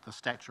perfection, the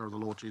stature of the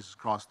Lord Jesus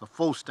Christ, the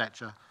full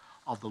stature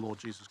of the Lord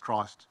Jesus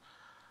Christ.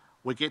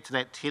 We get to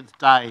that 10th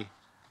day,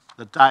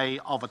 the Day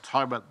of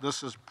Atonement.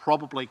 This is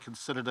probably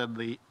considered in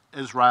the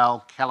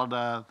Israel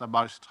calendar the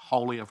most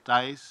holy of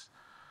days.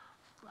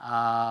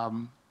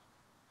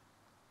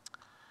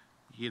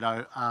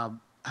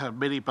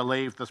 Many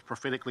believe this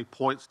prophetically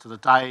points to the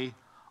day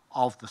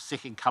of the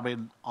second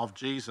coming of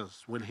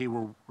Jesus, when he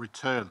will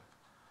return.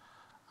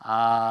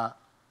 I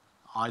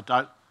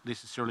don't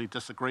necessarily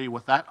disagree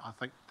with that. I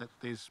think that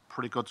there's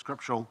pretty good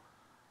scriptural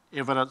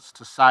evidence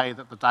to say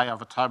that the Day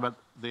of Atonement,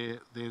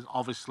 there's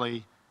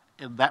obviously,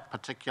 in that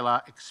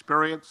particular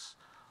experience,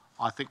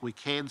 I think we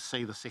can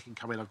see the second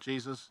coming of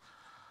Jesus.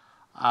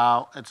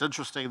 It's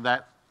interesting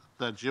that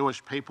the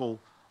Jewish people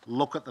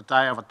look at the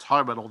Day of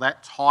Atonement, or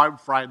that time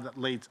frame that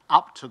leads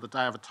up to the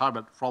Day of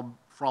Atonement, from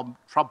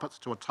trumpets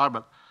to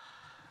atonement.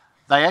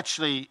 They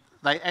actually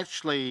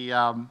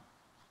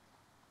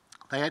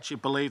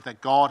believe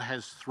that God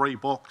has 3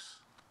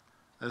 books.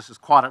 This is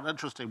quite an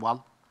interesting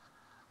one,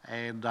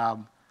 and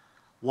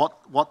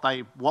what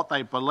they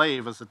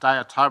believe is the Day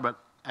of Atonement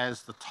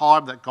as the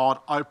time that God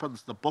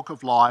opens the book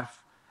of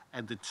life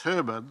and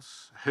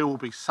determines who will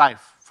be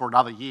safe for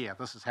another year.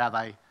 This is how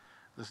they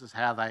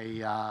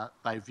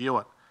view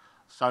it.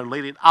 So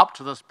leading up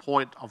to this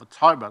point of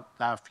atonement,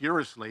 they are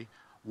furiously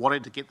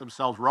wanting to get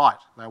themselves right.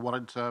 They're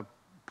wanting to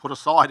put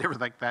aside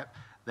everything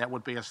that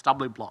would be a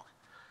stumbling block.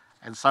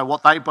 And so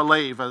what they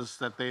believe is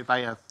that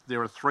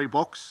there are 3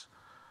 books.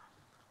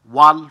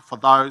 One for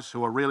those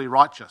who are really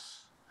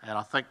righteous, and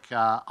I think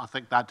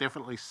they're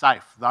definitely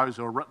safe, those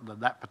who are written in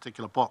that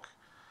particular book.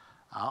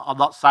 I'm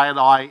not saying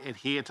I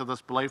adhere to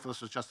this belief.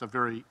 This is just a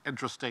very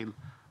interesting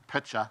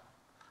picture,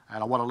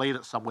 and I want to lead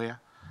it somewhere,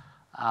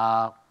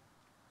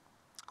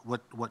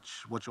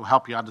 which will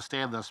help you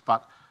understand this.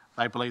 But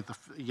they believe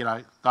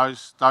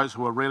those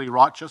who are really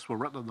righteous were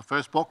written in the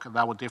first book, and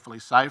they were definitely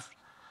safe.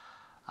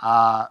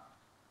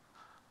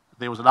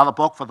 There was another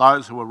book for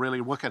those who were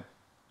really wicked.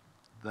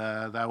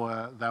 They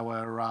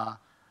were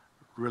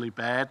really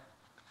bad,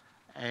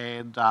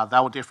 and they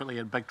were definitely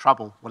in big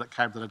trouble when it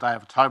came to the Day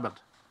of Atonement.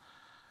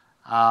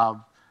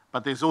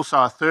 But there's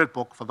also a third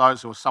book for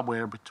those who are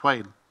somewhere in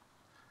between,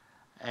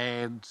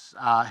 and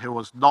who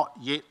was not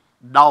yet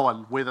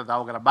known whether they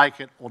were going to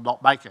make it or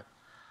not make it.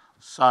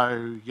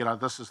 So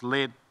this has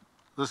led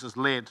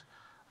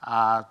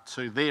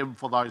to them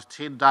for those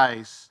 10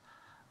 days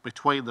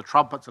between the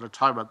trumpets and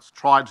atonements,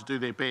 trying to do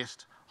their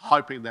best,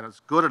 hoping that it's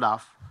good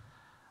enough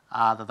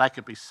that they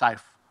could be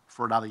safe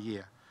for another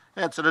year.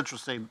 It's an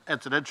interesting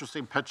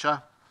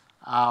picture.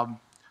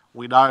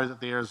 We know that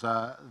there's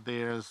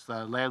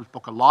the Lamb's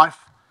Book of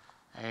Life,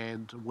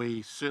 and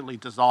we certainly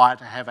desire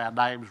to have our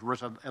names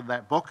written in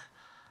that book.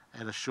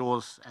 It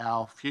assures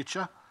our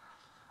future.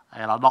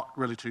 And I'm not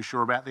really too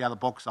sure about the other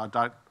books. I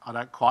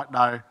don't quite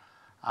know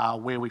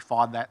where we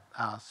find that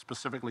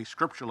specifically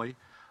scripturally.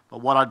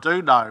 But what I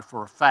do know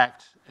for a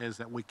fact is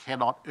that we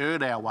cannot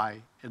earn our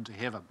way into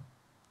heaven,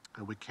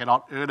 and we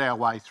cannot earn our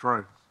way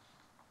through.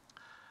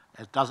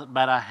 It doesn't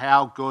matter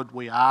how good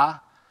we are,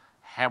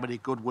 how many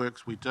good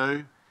works we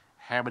do,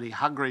 how many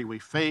hungry we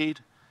feed,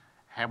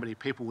 how many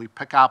people we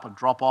pick up and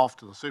drop off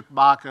to the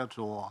supermarket,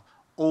 or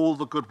all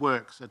the good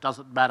works. It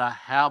doesn't matter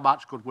how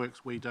much good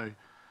works we do.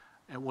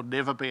 It will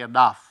never be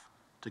enough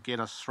to get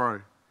us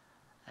through.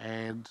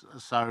 And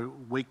so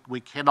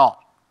we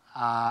cannot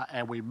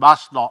and we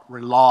must not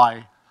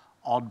rely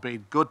on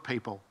being good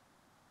people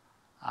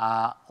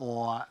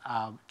or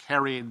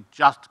carrying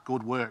just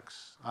good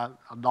works. I'm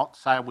not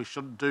saying we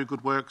shouldn't do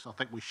good works. I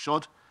think we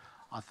should.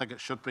 I think it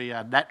should be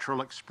a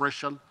natural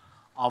expression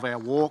of our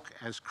walk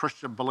as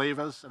Christian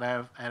believers and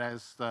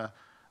as the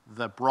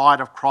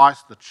bride of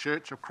Christ, the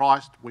church of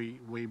Christ.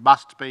 We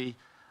must be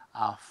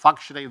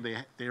functioning.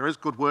 There is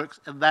good works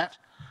in that,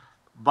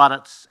 but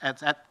it's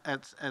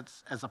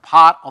as a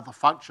part of the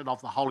function of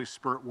the Holy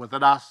Spirit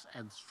within us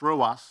and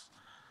through us,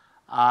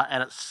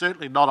 and it's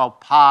certainly not a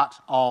part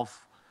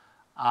of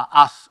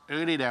us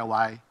earning our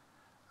way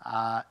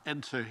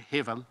into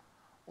heaven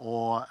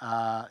or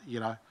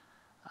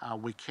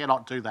we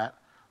cannot do that.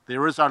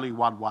 There is only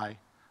one way.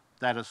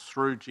 That is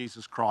through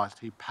Jesus Christ.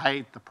 He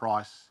paid the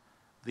price,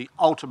 the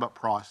ultimate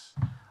price,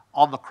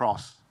 on the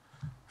cross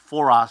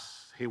for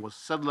us. He was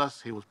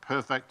sinless. He was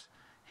perfect.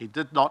 He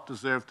did not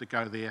deserve to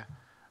go there,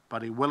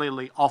 but he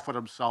willingly offered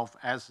himself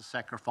as a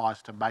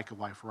sacrifice to make a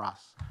way for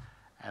us.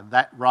 And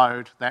that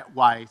road, that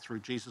way through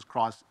Jesus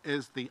Christ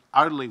is the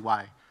only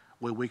way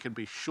where we can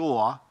be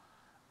sure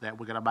that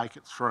we're going to make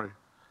it through,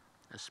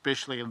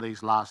 especially in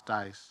these last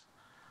days.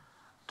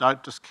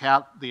 Don't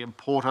discount the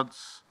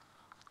importance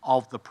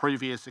of the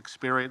previous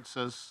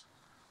experiences,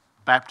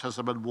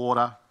 baptism in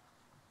water,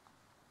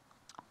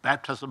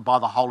 baptism by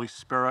the Holy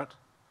Spirit,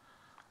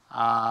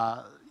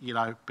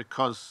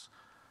 because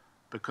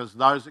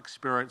those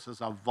experiences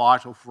are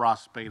vital for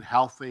us being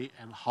healthy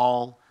and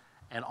whole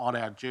and on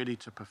our journey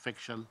to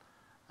perfection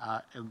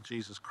in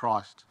Jesus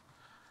Christ.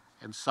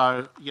 And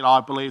so,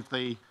 I believe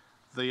the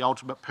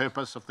ultimate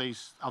purpose of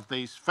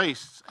these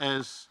feasts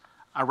is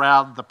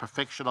around the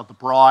perfection of the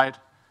bride,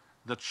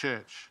 the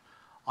church.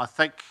 I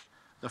think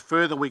the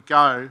further we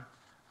go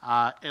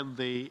in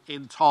the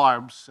end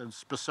times, and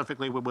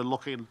specifically when we're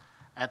looking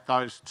at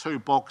those two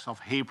books of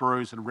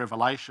Hebrews and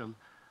Revelation,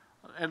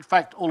 in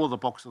fact, all of the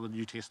books of the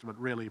New Testament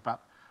really,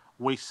 but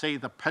we see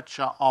the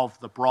picture of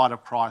the bride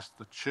of Christ,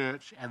 the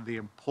church, and the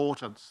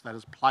importance that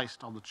is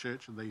placed on the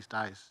church in these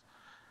days.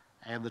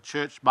 And the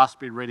church must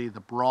be ready,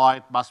 the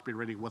bride must be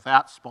ready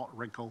without spot,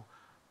 wrinkle,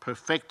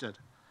 perfected.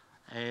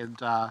 And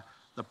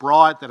the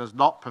bride that is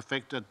not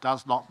perfected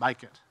does not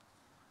make it.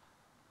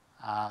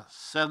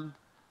 Sin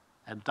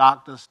and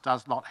darkness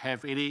does not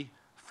have any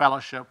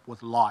fellowship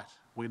with light.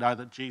 We know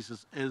that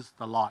Jesus is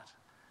the light.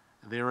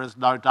 There is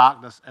no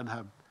darkness in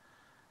him.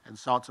 And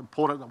so it's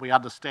important that we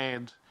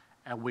understand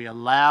and we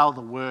allow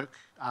the work,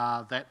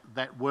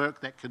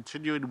 that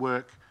continuing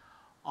work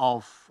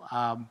of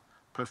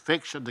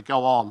perfection to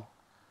go on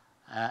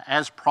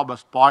as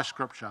promised by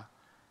Scripture.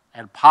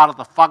 And part of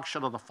the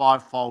function of the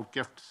fivefold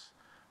gifts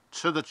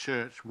to the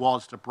church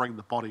was to bring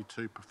the body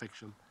to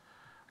perfection.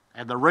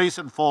 And the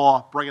reason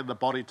for bringing the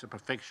body to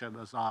perfection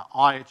is,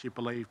 I actually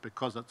believe,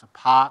 because it's a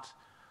part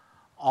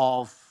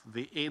of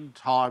the end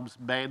times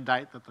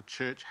mandate that the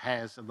church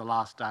has in the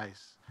last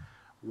days.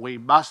 We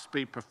must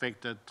be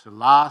perfected to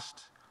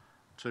last,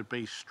 to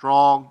be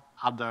strong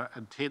under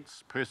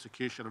intense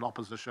persecution and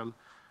opposition,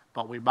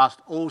 but we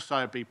must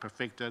also be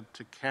perfected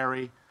to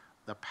carry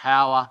the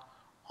power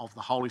of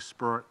the Holy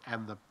Spirit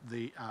and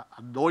the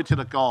anointing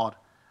of God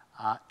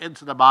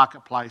into the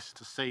marketplace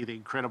to see the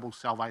incredible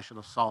salvation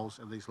of souls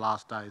in these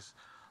last days.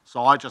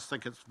 So I just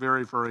think it's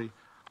very, very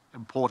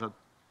important.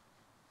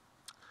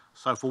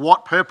 So for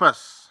what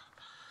purpose?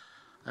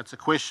 That's a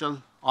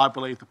question. I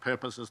believe the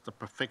purpose is the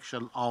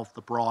perfection of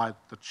the bride,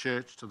 the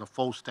church, to the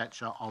full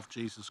stature of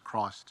Jesus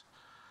Christ.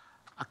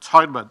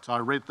 Atonement. I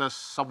read this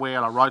somewhere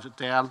and I wrote it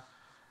down.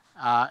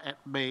 It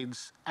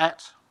means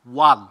at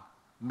one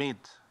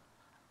meant.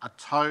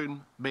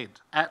 Atone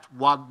meant. At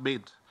one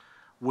meant.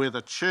 Where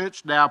the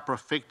church now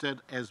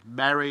perfected as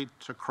married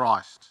to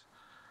Christ.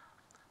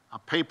 A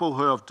people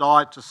who have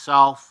died to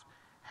self,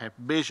 have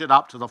measured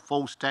up to the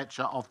full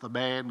stature of the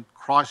man,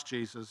 Christ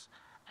Jesus,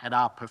 and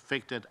are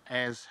perfected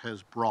as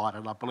his bride.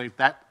 And I believe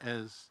that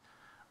is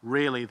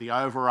really the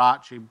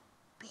overarching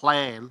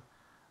plan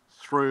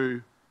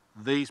through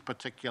these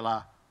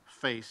particular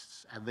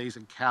feasts and these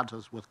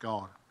encounters with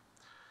God.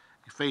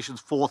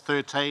 Ephesians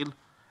 4:13,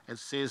 it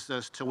says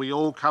this, till we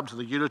all come to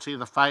the unity of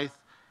the faith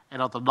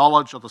and of the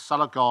knowledge of the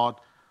Son of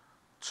God,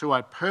 to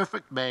a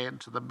perfect man,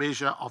 to the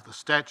measure of the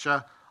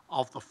stature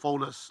of the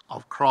fullness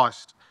of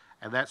Christ.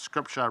 And that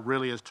scripture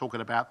really is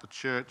talking about the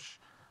church,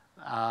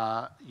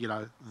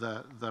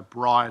 the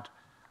bride,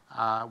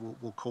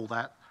 we'll call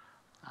that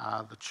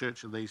the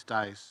church in these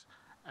days.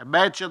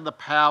 Imagine the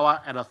power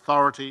and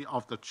authority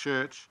of the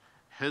church,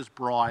 his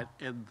bride,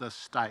 in this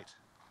state.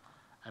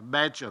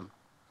 Imagine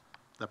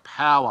the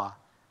power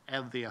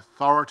and the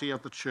authority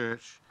of the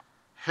church,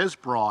 his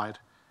bride,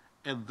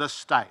 in this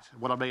state.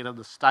 What I mean in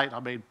the state, I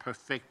mean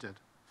perfected.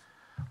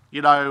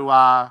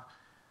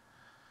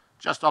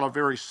 Just on a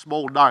very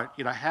small note,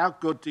 how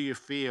good do you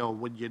feel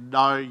when you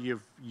know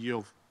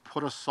you've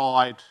put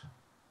aside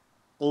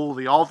all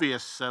the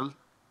obvious sin?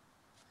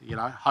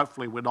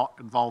 Hopefully we're not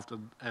involved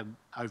in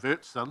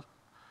overt sin.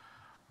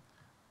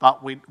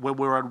 But when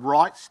we're in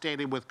right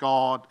standing with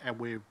God and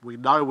we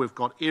know we've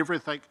got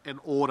everything in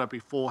order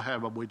before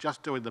him and we're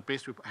just doing the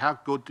best, how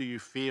good do you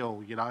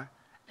feel,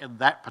 in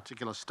that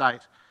particular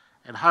state?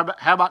 And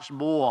how much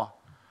more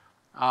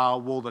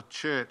will the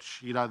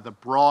church, the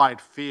bride,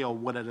 feel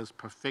when it is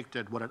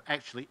perfected, when it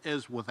actually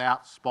is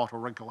without spot or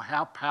wrinkle?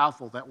 How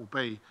powerful that will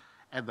be.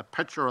 And the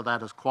picture of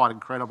that is quite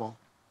incredible.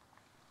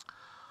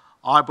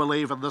 I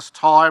believe in this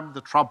time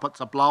the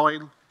trumpets are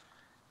blowing.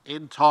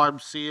 End time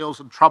seals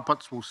and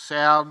trumpets will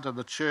sound, and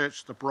the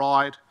church, the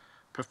bride,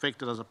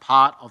 perfected as a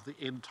part of the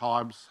end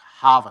times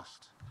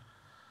harvest.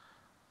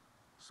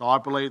 So I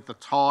believe the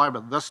time,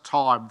 and this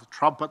time, the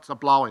trumpets are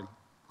blowing.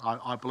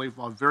 I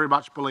very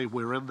much believe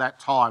we're in that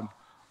time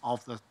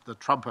of the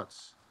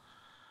trumpets.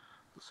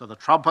 So the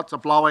trumpets are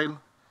blowing,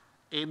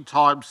 end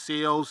time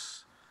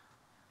seals,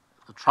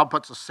 the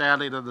trumpets are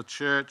sounding in the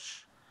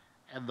church,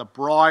 and the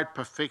bride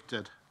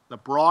perfected. The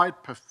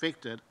bride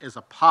perfected is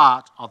a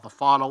part of the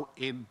final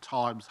end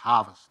times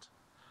harvest.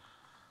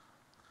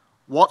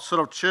 What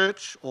sort of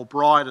church or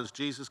bride is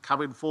Jesus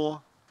coming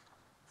for?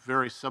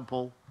 Very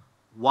simple,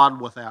 one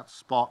without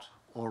spot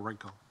or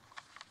wrinkle.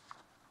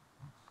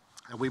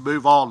 And we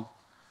move on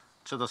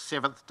to the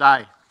seventh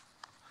day.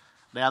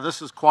 Now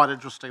this is quite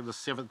interesting, the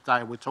seventh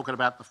day. We're talking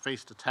about the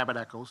Feast of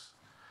Tabernacles.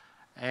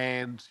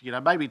 And,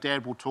 maybe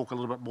Dad will talk a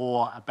little bit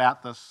more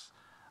about this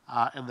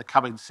in the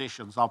coming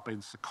sessions. I've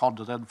been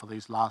seconded in for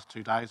these last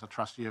 2 days. I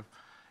trust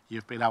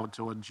you've been able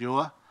to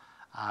endure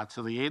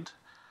to the end.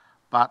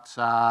 But,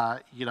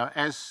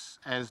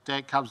 as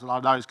Dad comes in, I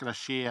know he's going to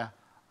share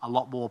a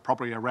lot more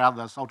probably around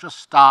this. I'll just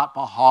start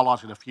by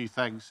highlighting a few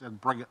things and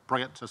bring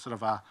it to sort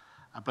of a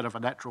bit of a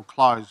natural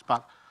close.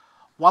 But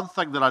one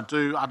thing that I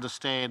do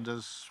understand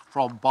is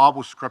from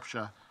Bible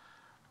scripture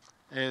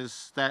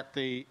is that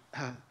the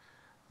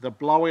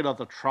blowing of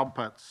the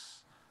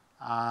trumpets,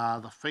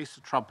 the Feast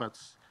of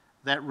Trumpets,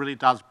 that really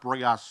does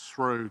bring us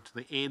through to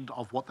the end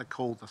of what they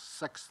call the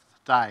sixth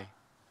day,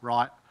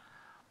 right?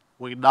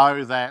 We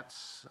know that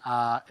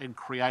in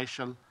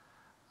creation,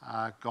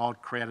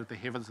 God created the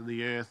heavens and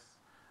the earth.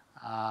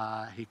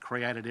 He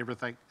created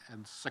everything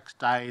in 6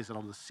 days, and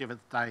on the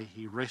seventh day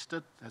he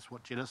rested. That's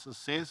what Genesis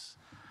says.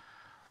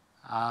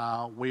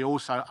 We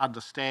also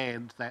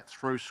understand that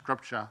through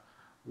Scripture,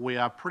 we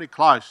are pretty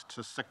close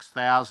to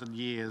 6,000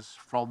 years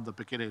from the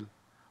beginning,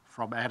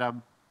 from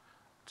Adam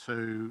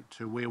to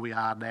where we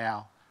are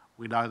now.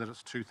 We know that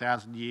it's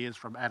 2,000 years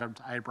from Adam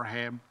to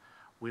Abraham.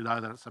 We know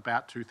that it's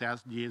about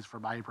 2,000 years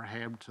from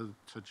Abraham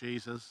to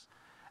Jesus.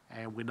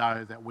 And we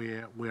know that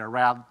we're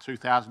around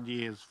 2,000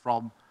 years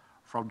from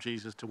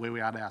Jesus to where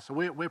we are now. So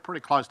we're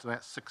pretty close to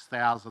that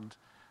 6,000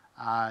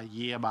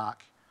 year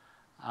mark.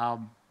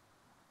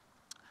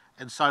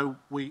 And so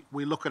we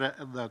look at it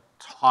in the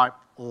type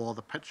or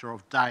the picture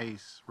of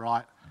days,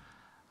 right?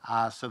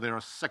 So there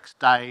are 6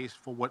 days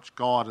for which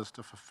God is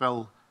to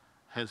fulfill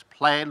his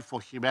plan for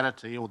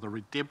humanity, or the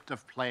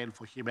redemptive plan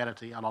for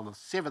humanity, and on the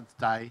seventh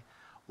day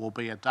will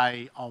be a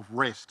day of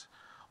rest.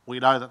 We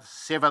know that the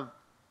seventh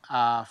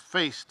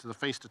feast, the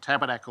Feast of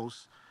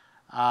Tabernacles,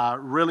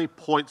 really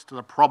points to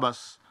the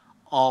promise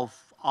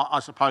of, I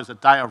suppose, a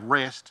day of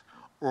rest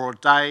or a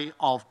day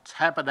of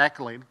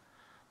tabernacling.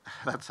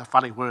 That's a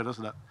funny word,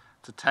 isn't it?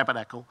 To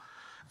tabernacle.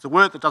 It's a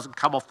word that doesn't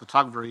come off the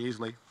tongue very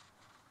easily.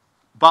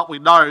 But we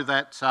know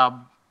that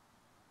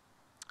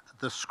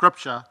the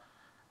scripture,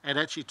 it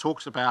actually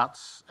talks about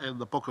in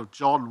the book of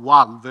John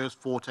 1, verse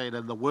 14,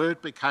 and the Word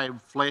became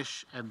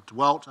flesh and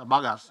dwelt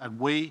among us,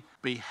 and we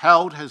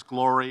beheld his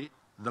glory,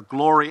 the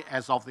glory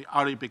as of the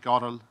only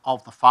begotten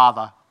of the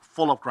Father,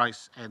 full of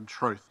grace and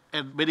truth.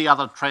 In many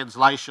other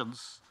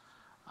translations,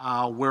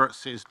 where it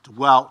says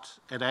dwelt,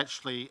 it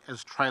actually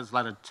is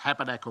translated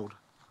tabernacled.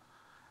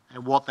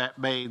 And what that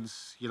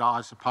means,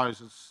 I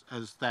suppose,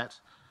 is that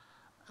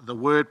the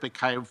Word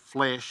became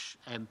flesh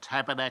and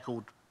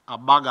tabernacled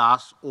among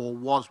us, or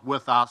was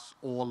with us,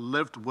 or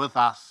lived with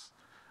us.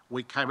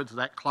 We came into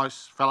that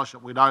close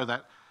fellowship. We know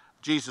that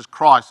Jesus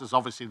Christ is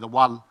obviously the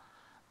one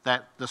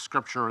that the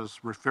scripture is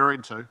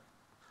referring to.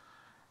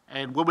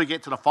 And when we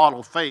get to the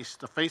final feast,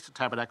 the Feast of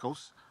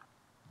Tabernacles,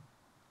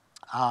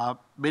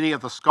 many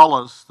of the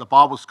scholars, the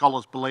Bible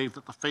scholars, believe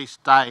that the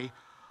feast day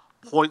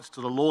points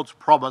to the Lord's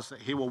promise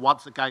that he will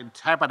once again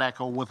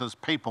tabernacle with his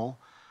people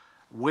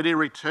when he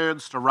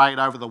returns to reign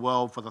over the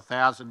world for the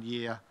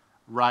 1,000-year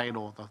reign,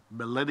 or the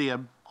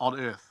millennium on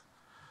earth.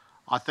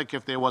 I think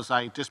if there was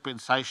a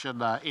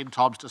dispensation, end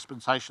times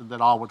dispensation,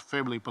 that I would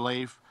firmly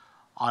believe,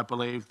 I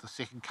believe the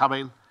second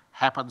coming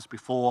happens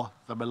before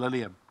the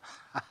millennium,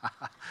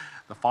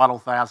 the final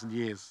 1,000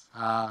 years.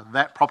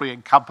 That probably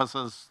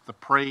encompasses the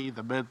pre,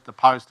 the mid, the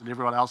post, and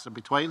everyone else in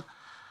between.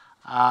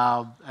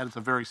 And it's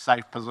a very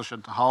safe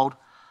position to hold.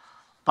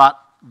 But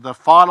the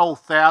final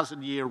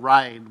 1,000-year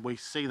reign, we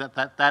see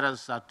that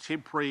is a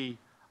temporal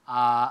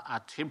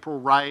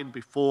reign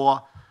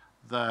before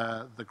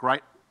the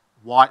great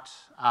white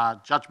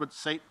judgment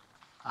seat.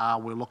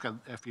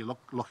 If you're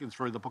looking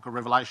through the book of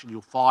Revelation,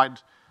 you'll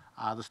find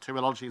this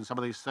terminology in some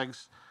of these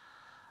things.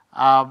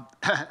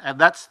 And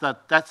that's the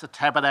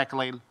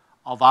tabernacling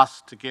of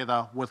us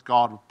together with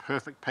God, with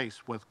perfect peace,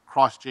 with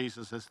Christ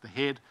Jesus as the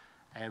head,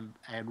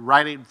 and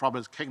reigning from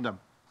his kingdom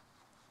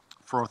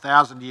for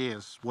 1,000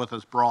 years with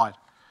his bride,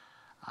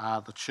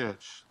 the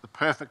church, the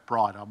perfect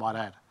bride, I might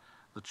add,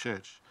 the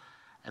church.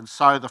 And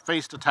so the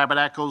Feast of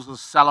Tabernacles is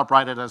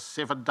celebrated as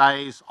 7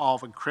 days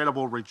of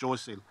incredible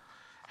rejoicing.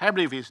 How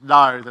many of you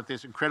know that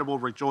there's incredible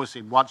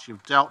rejoicing once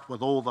you've dealt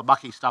with all the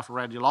mucky stuff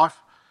around your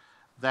life?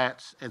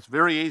 That it's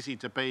very easy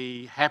to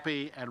be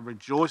happy and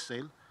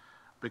rejoicing,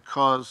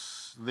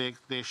 because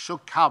there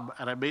should come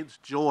an immense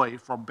joy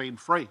from being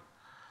free.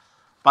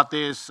 But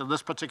there's, in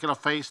this particular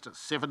feast, it's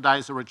 7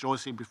 days of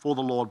rejoicing before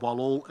the Lord while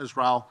all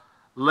Israel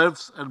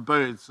lives in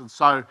booths. And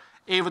so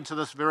even to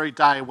this very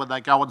day, when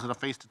they go into the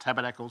Feast of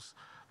Tabernacles,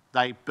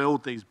 they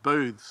build these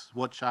booths,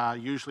 which are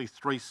usually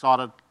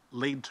three-sided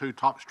lean-to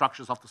type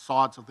structures off the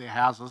sides of their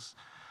houses,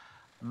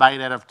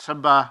 made out of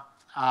timber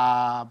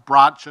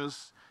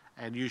branches,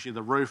 and usually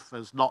the roof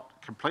is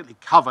not completely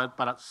covered,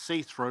 but it's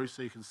see-through,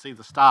 so you can see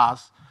the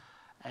stars,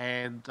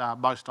 and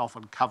most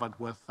often covered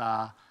with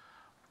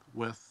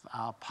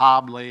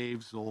palm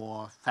leaves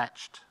or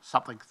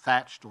something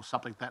thatched, or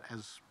something that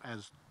is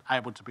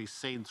able to be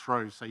seen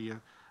through. So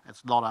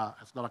it's not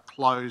a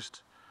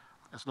closed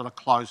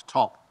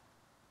top.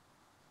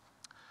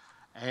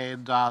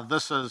 And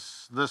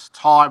this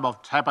time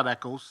of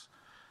tabernacles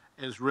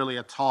is really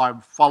a time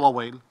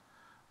following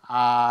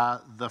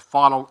the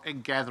final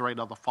ingathering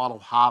of the final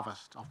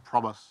harvest of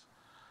promise.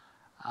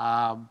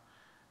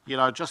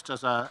 Just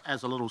as a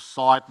little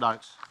side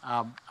note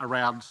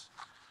around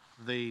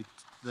the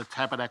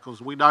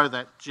tabernacles, we know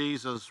that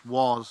Jesus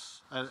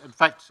was, in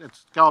fact,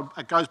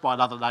 it goes by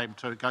another name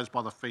too. It goes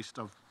by the Feast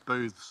of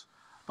Booths,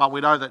 but we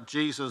know that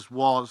Jesus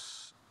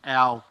was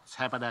our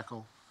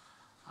tabernacle.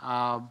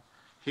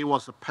 He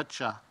was a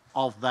picture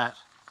of that.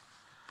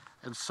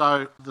 And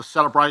so the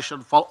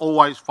celebration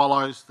always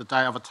follows the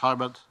Day of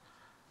Atonement.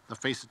 The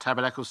Feast of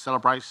Tabernacles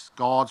celebrates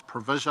God's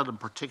provision and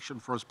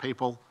protection for his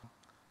people.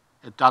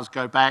 It does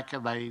go back,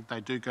 and they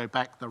do go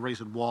back. The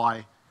reason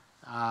why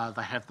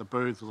they have the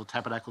booths or the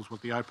tabernacles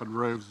with the open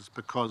roofs is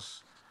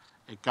because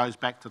it goes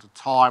back to the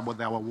time when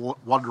they were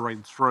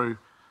wandering through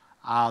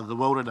the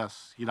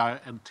wilderness,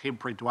 in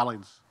temporary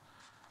dwellings.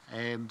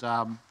 And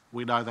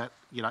we know that,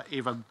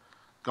 even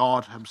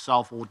God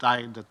himself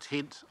ordained a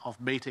tent of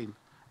meeting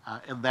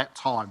in that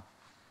time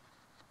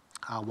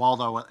while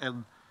they were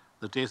in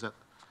the desert,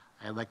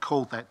 and they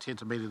called that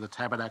tent of meeting the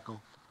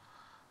tabernacle.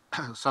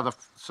 So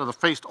the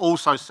feast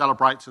also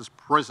celebrates his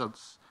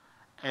presence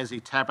as he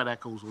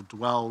tabernacles or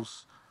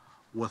dwells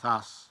with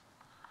us.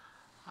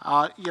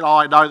 I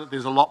know that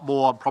there's a lot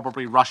more. I'm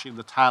probably rushing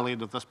the tail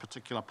end of this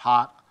particular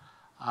part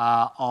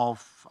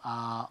of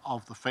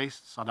the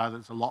feasts. I know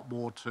there's a lot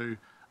more to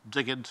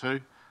dig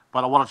into,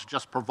 but I wanted to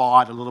just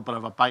provide a little bit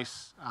of a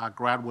base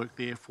groundwork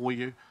there for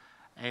you,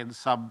 and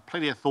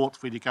plenty of thoughts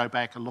for you to go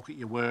back and look at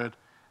your word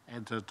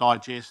and to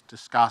digest,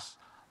 discuss.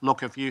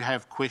 Look, if you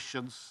have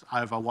questions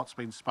over what's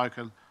been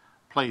spoken,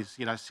 please,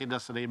 send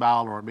us an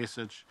email or a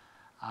message.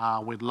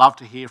 We'd love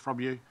to hear from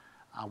you.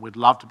 We'd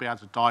love to be able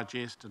to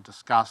digest and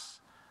discuss,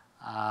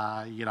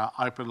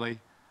 openly,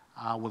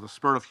 with a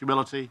spirit of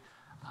humility,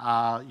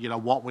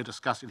 what we're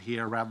discussing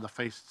here around the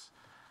feasts.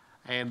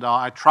 And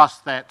I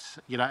trust that,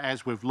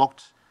 as we've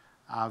looked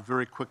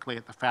very quickly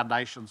at the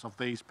foundations of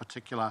these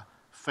particular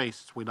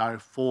feasts, we know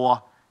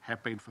 4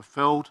 have been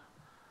fulfilled.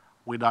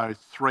 We know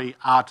 3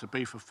 are to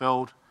be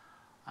fulfilled.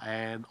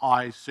 And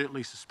I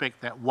certainly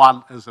suspect that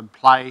 1 is in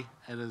play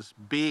and is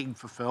being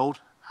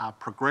fulfilled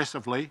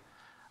progressively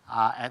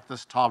at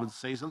this time and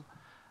season.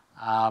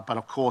 But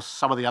of course,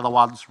 some of the other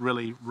ones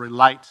really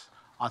relate,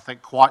 I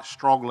think, quite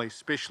strongly,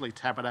 especially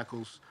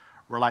tabernacles,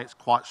 relates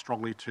quite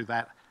strongly to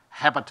that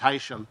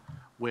habitation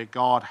where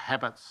God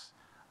habits,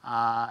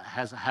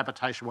 has a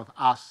habitation with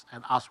us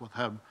and us with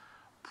him.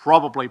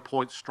 Probably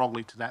points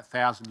strongly to that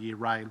 1,000-year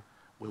reign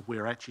where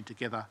we're actually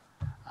together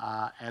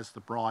as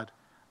the bride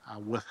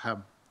with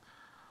him.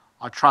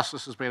 I trust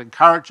this has been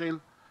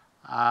encouraging,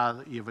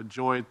 that you've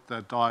enjoyed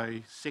the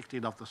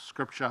dissecting of the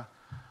scripture.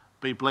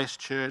 Be blessed,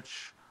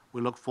 church.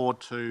 We look forward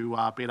to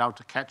being able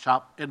to catch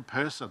up in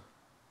person.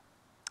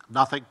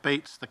 Nothing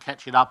beats the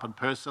catching up in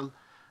person.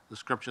 The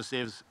scripture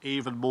says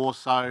even more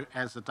so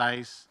as the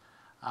days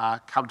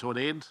come to an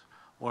end,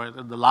 or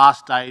in the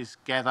last days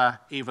gather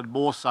even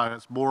more so.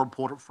 It's more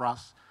important for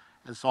us.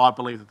 And so I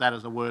believe that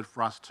is a word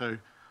for us too.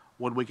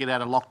 When we get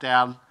out of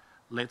lockdown,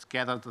 let's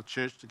gather the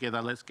church together.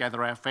 Let's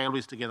gather our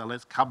families together.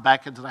 Let's come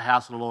back into the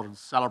house of the Lord and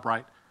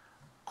celebrate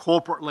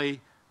corporately,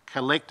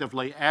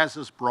 collectively, as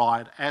his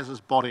bride, as his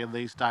body in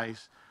these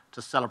days,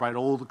 to celebrate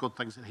all the good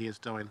things that he is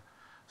doing.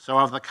 So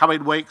over the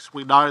coming weeks,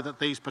 we know that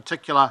these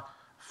particular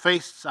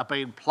feasts are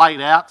being played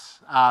out,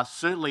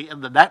 certainly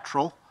in the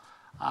natural,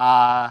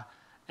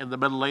 in the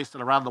Middle East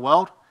and around the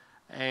world.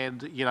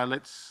 And,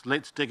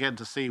 let's dig in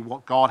to see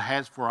what God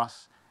has for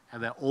us,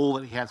 and that all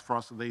that he has for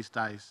us in these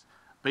days.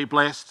 Be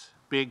blessed,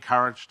 be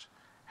encouraged,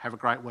 have a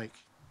great week.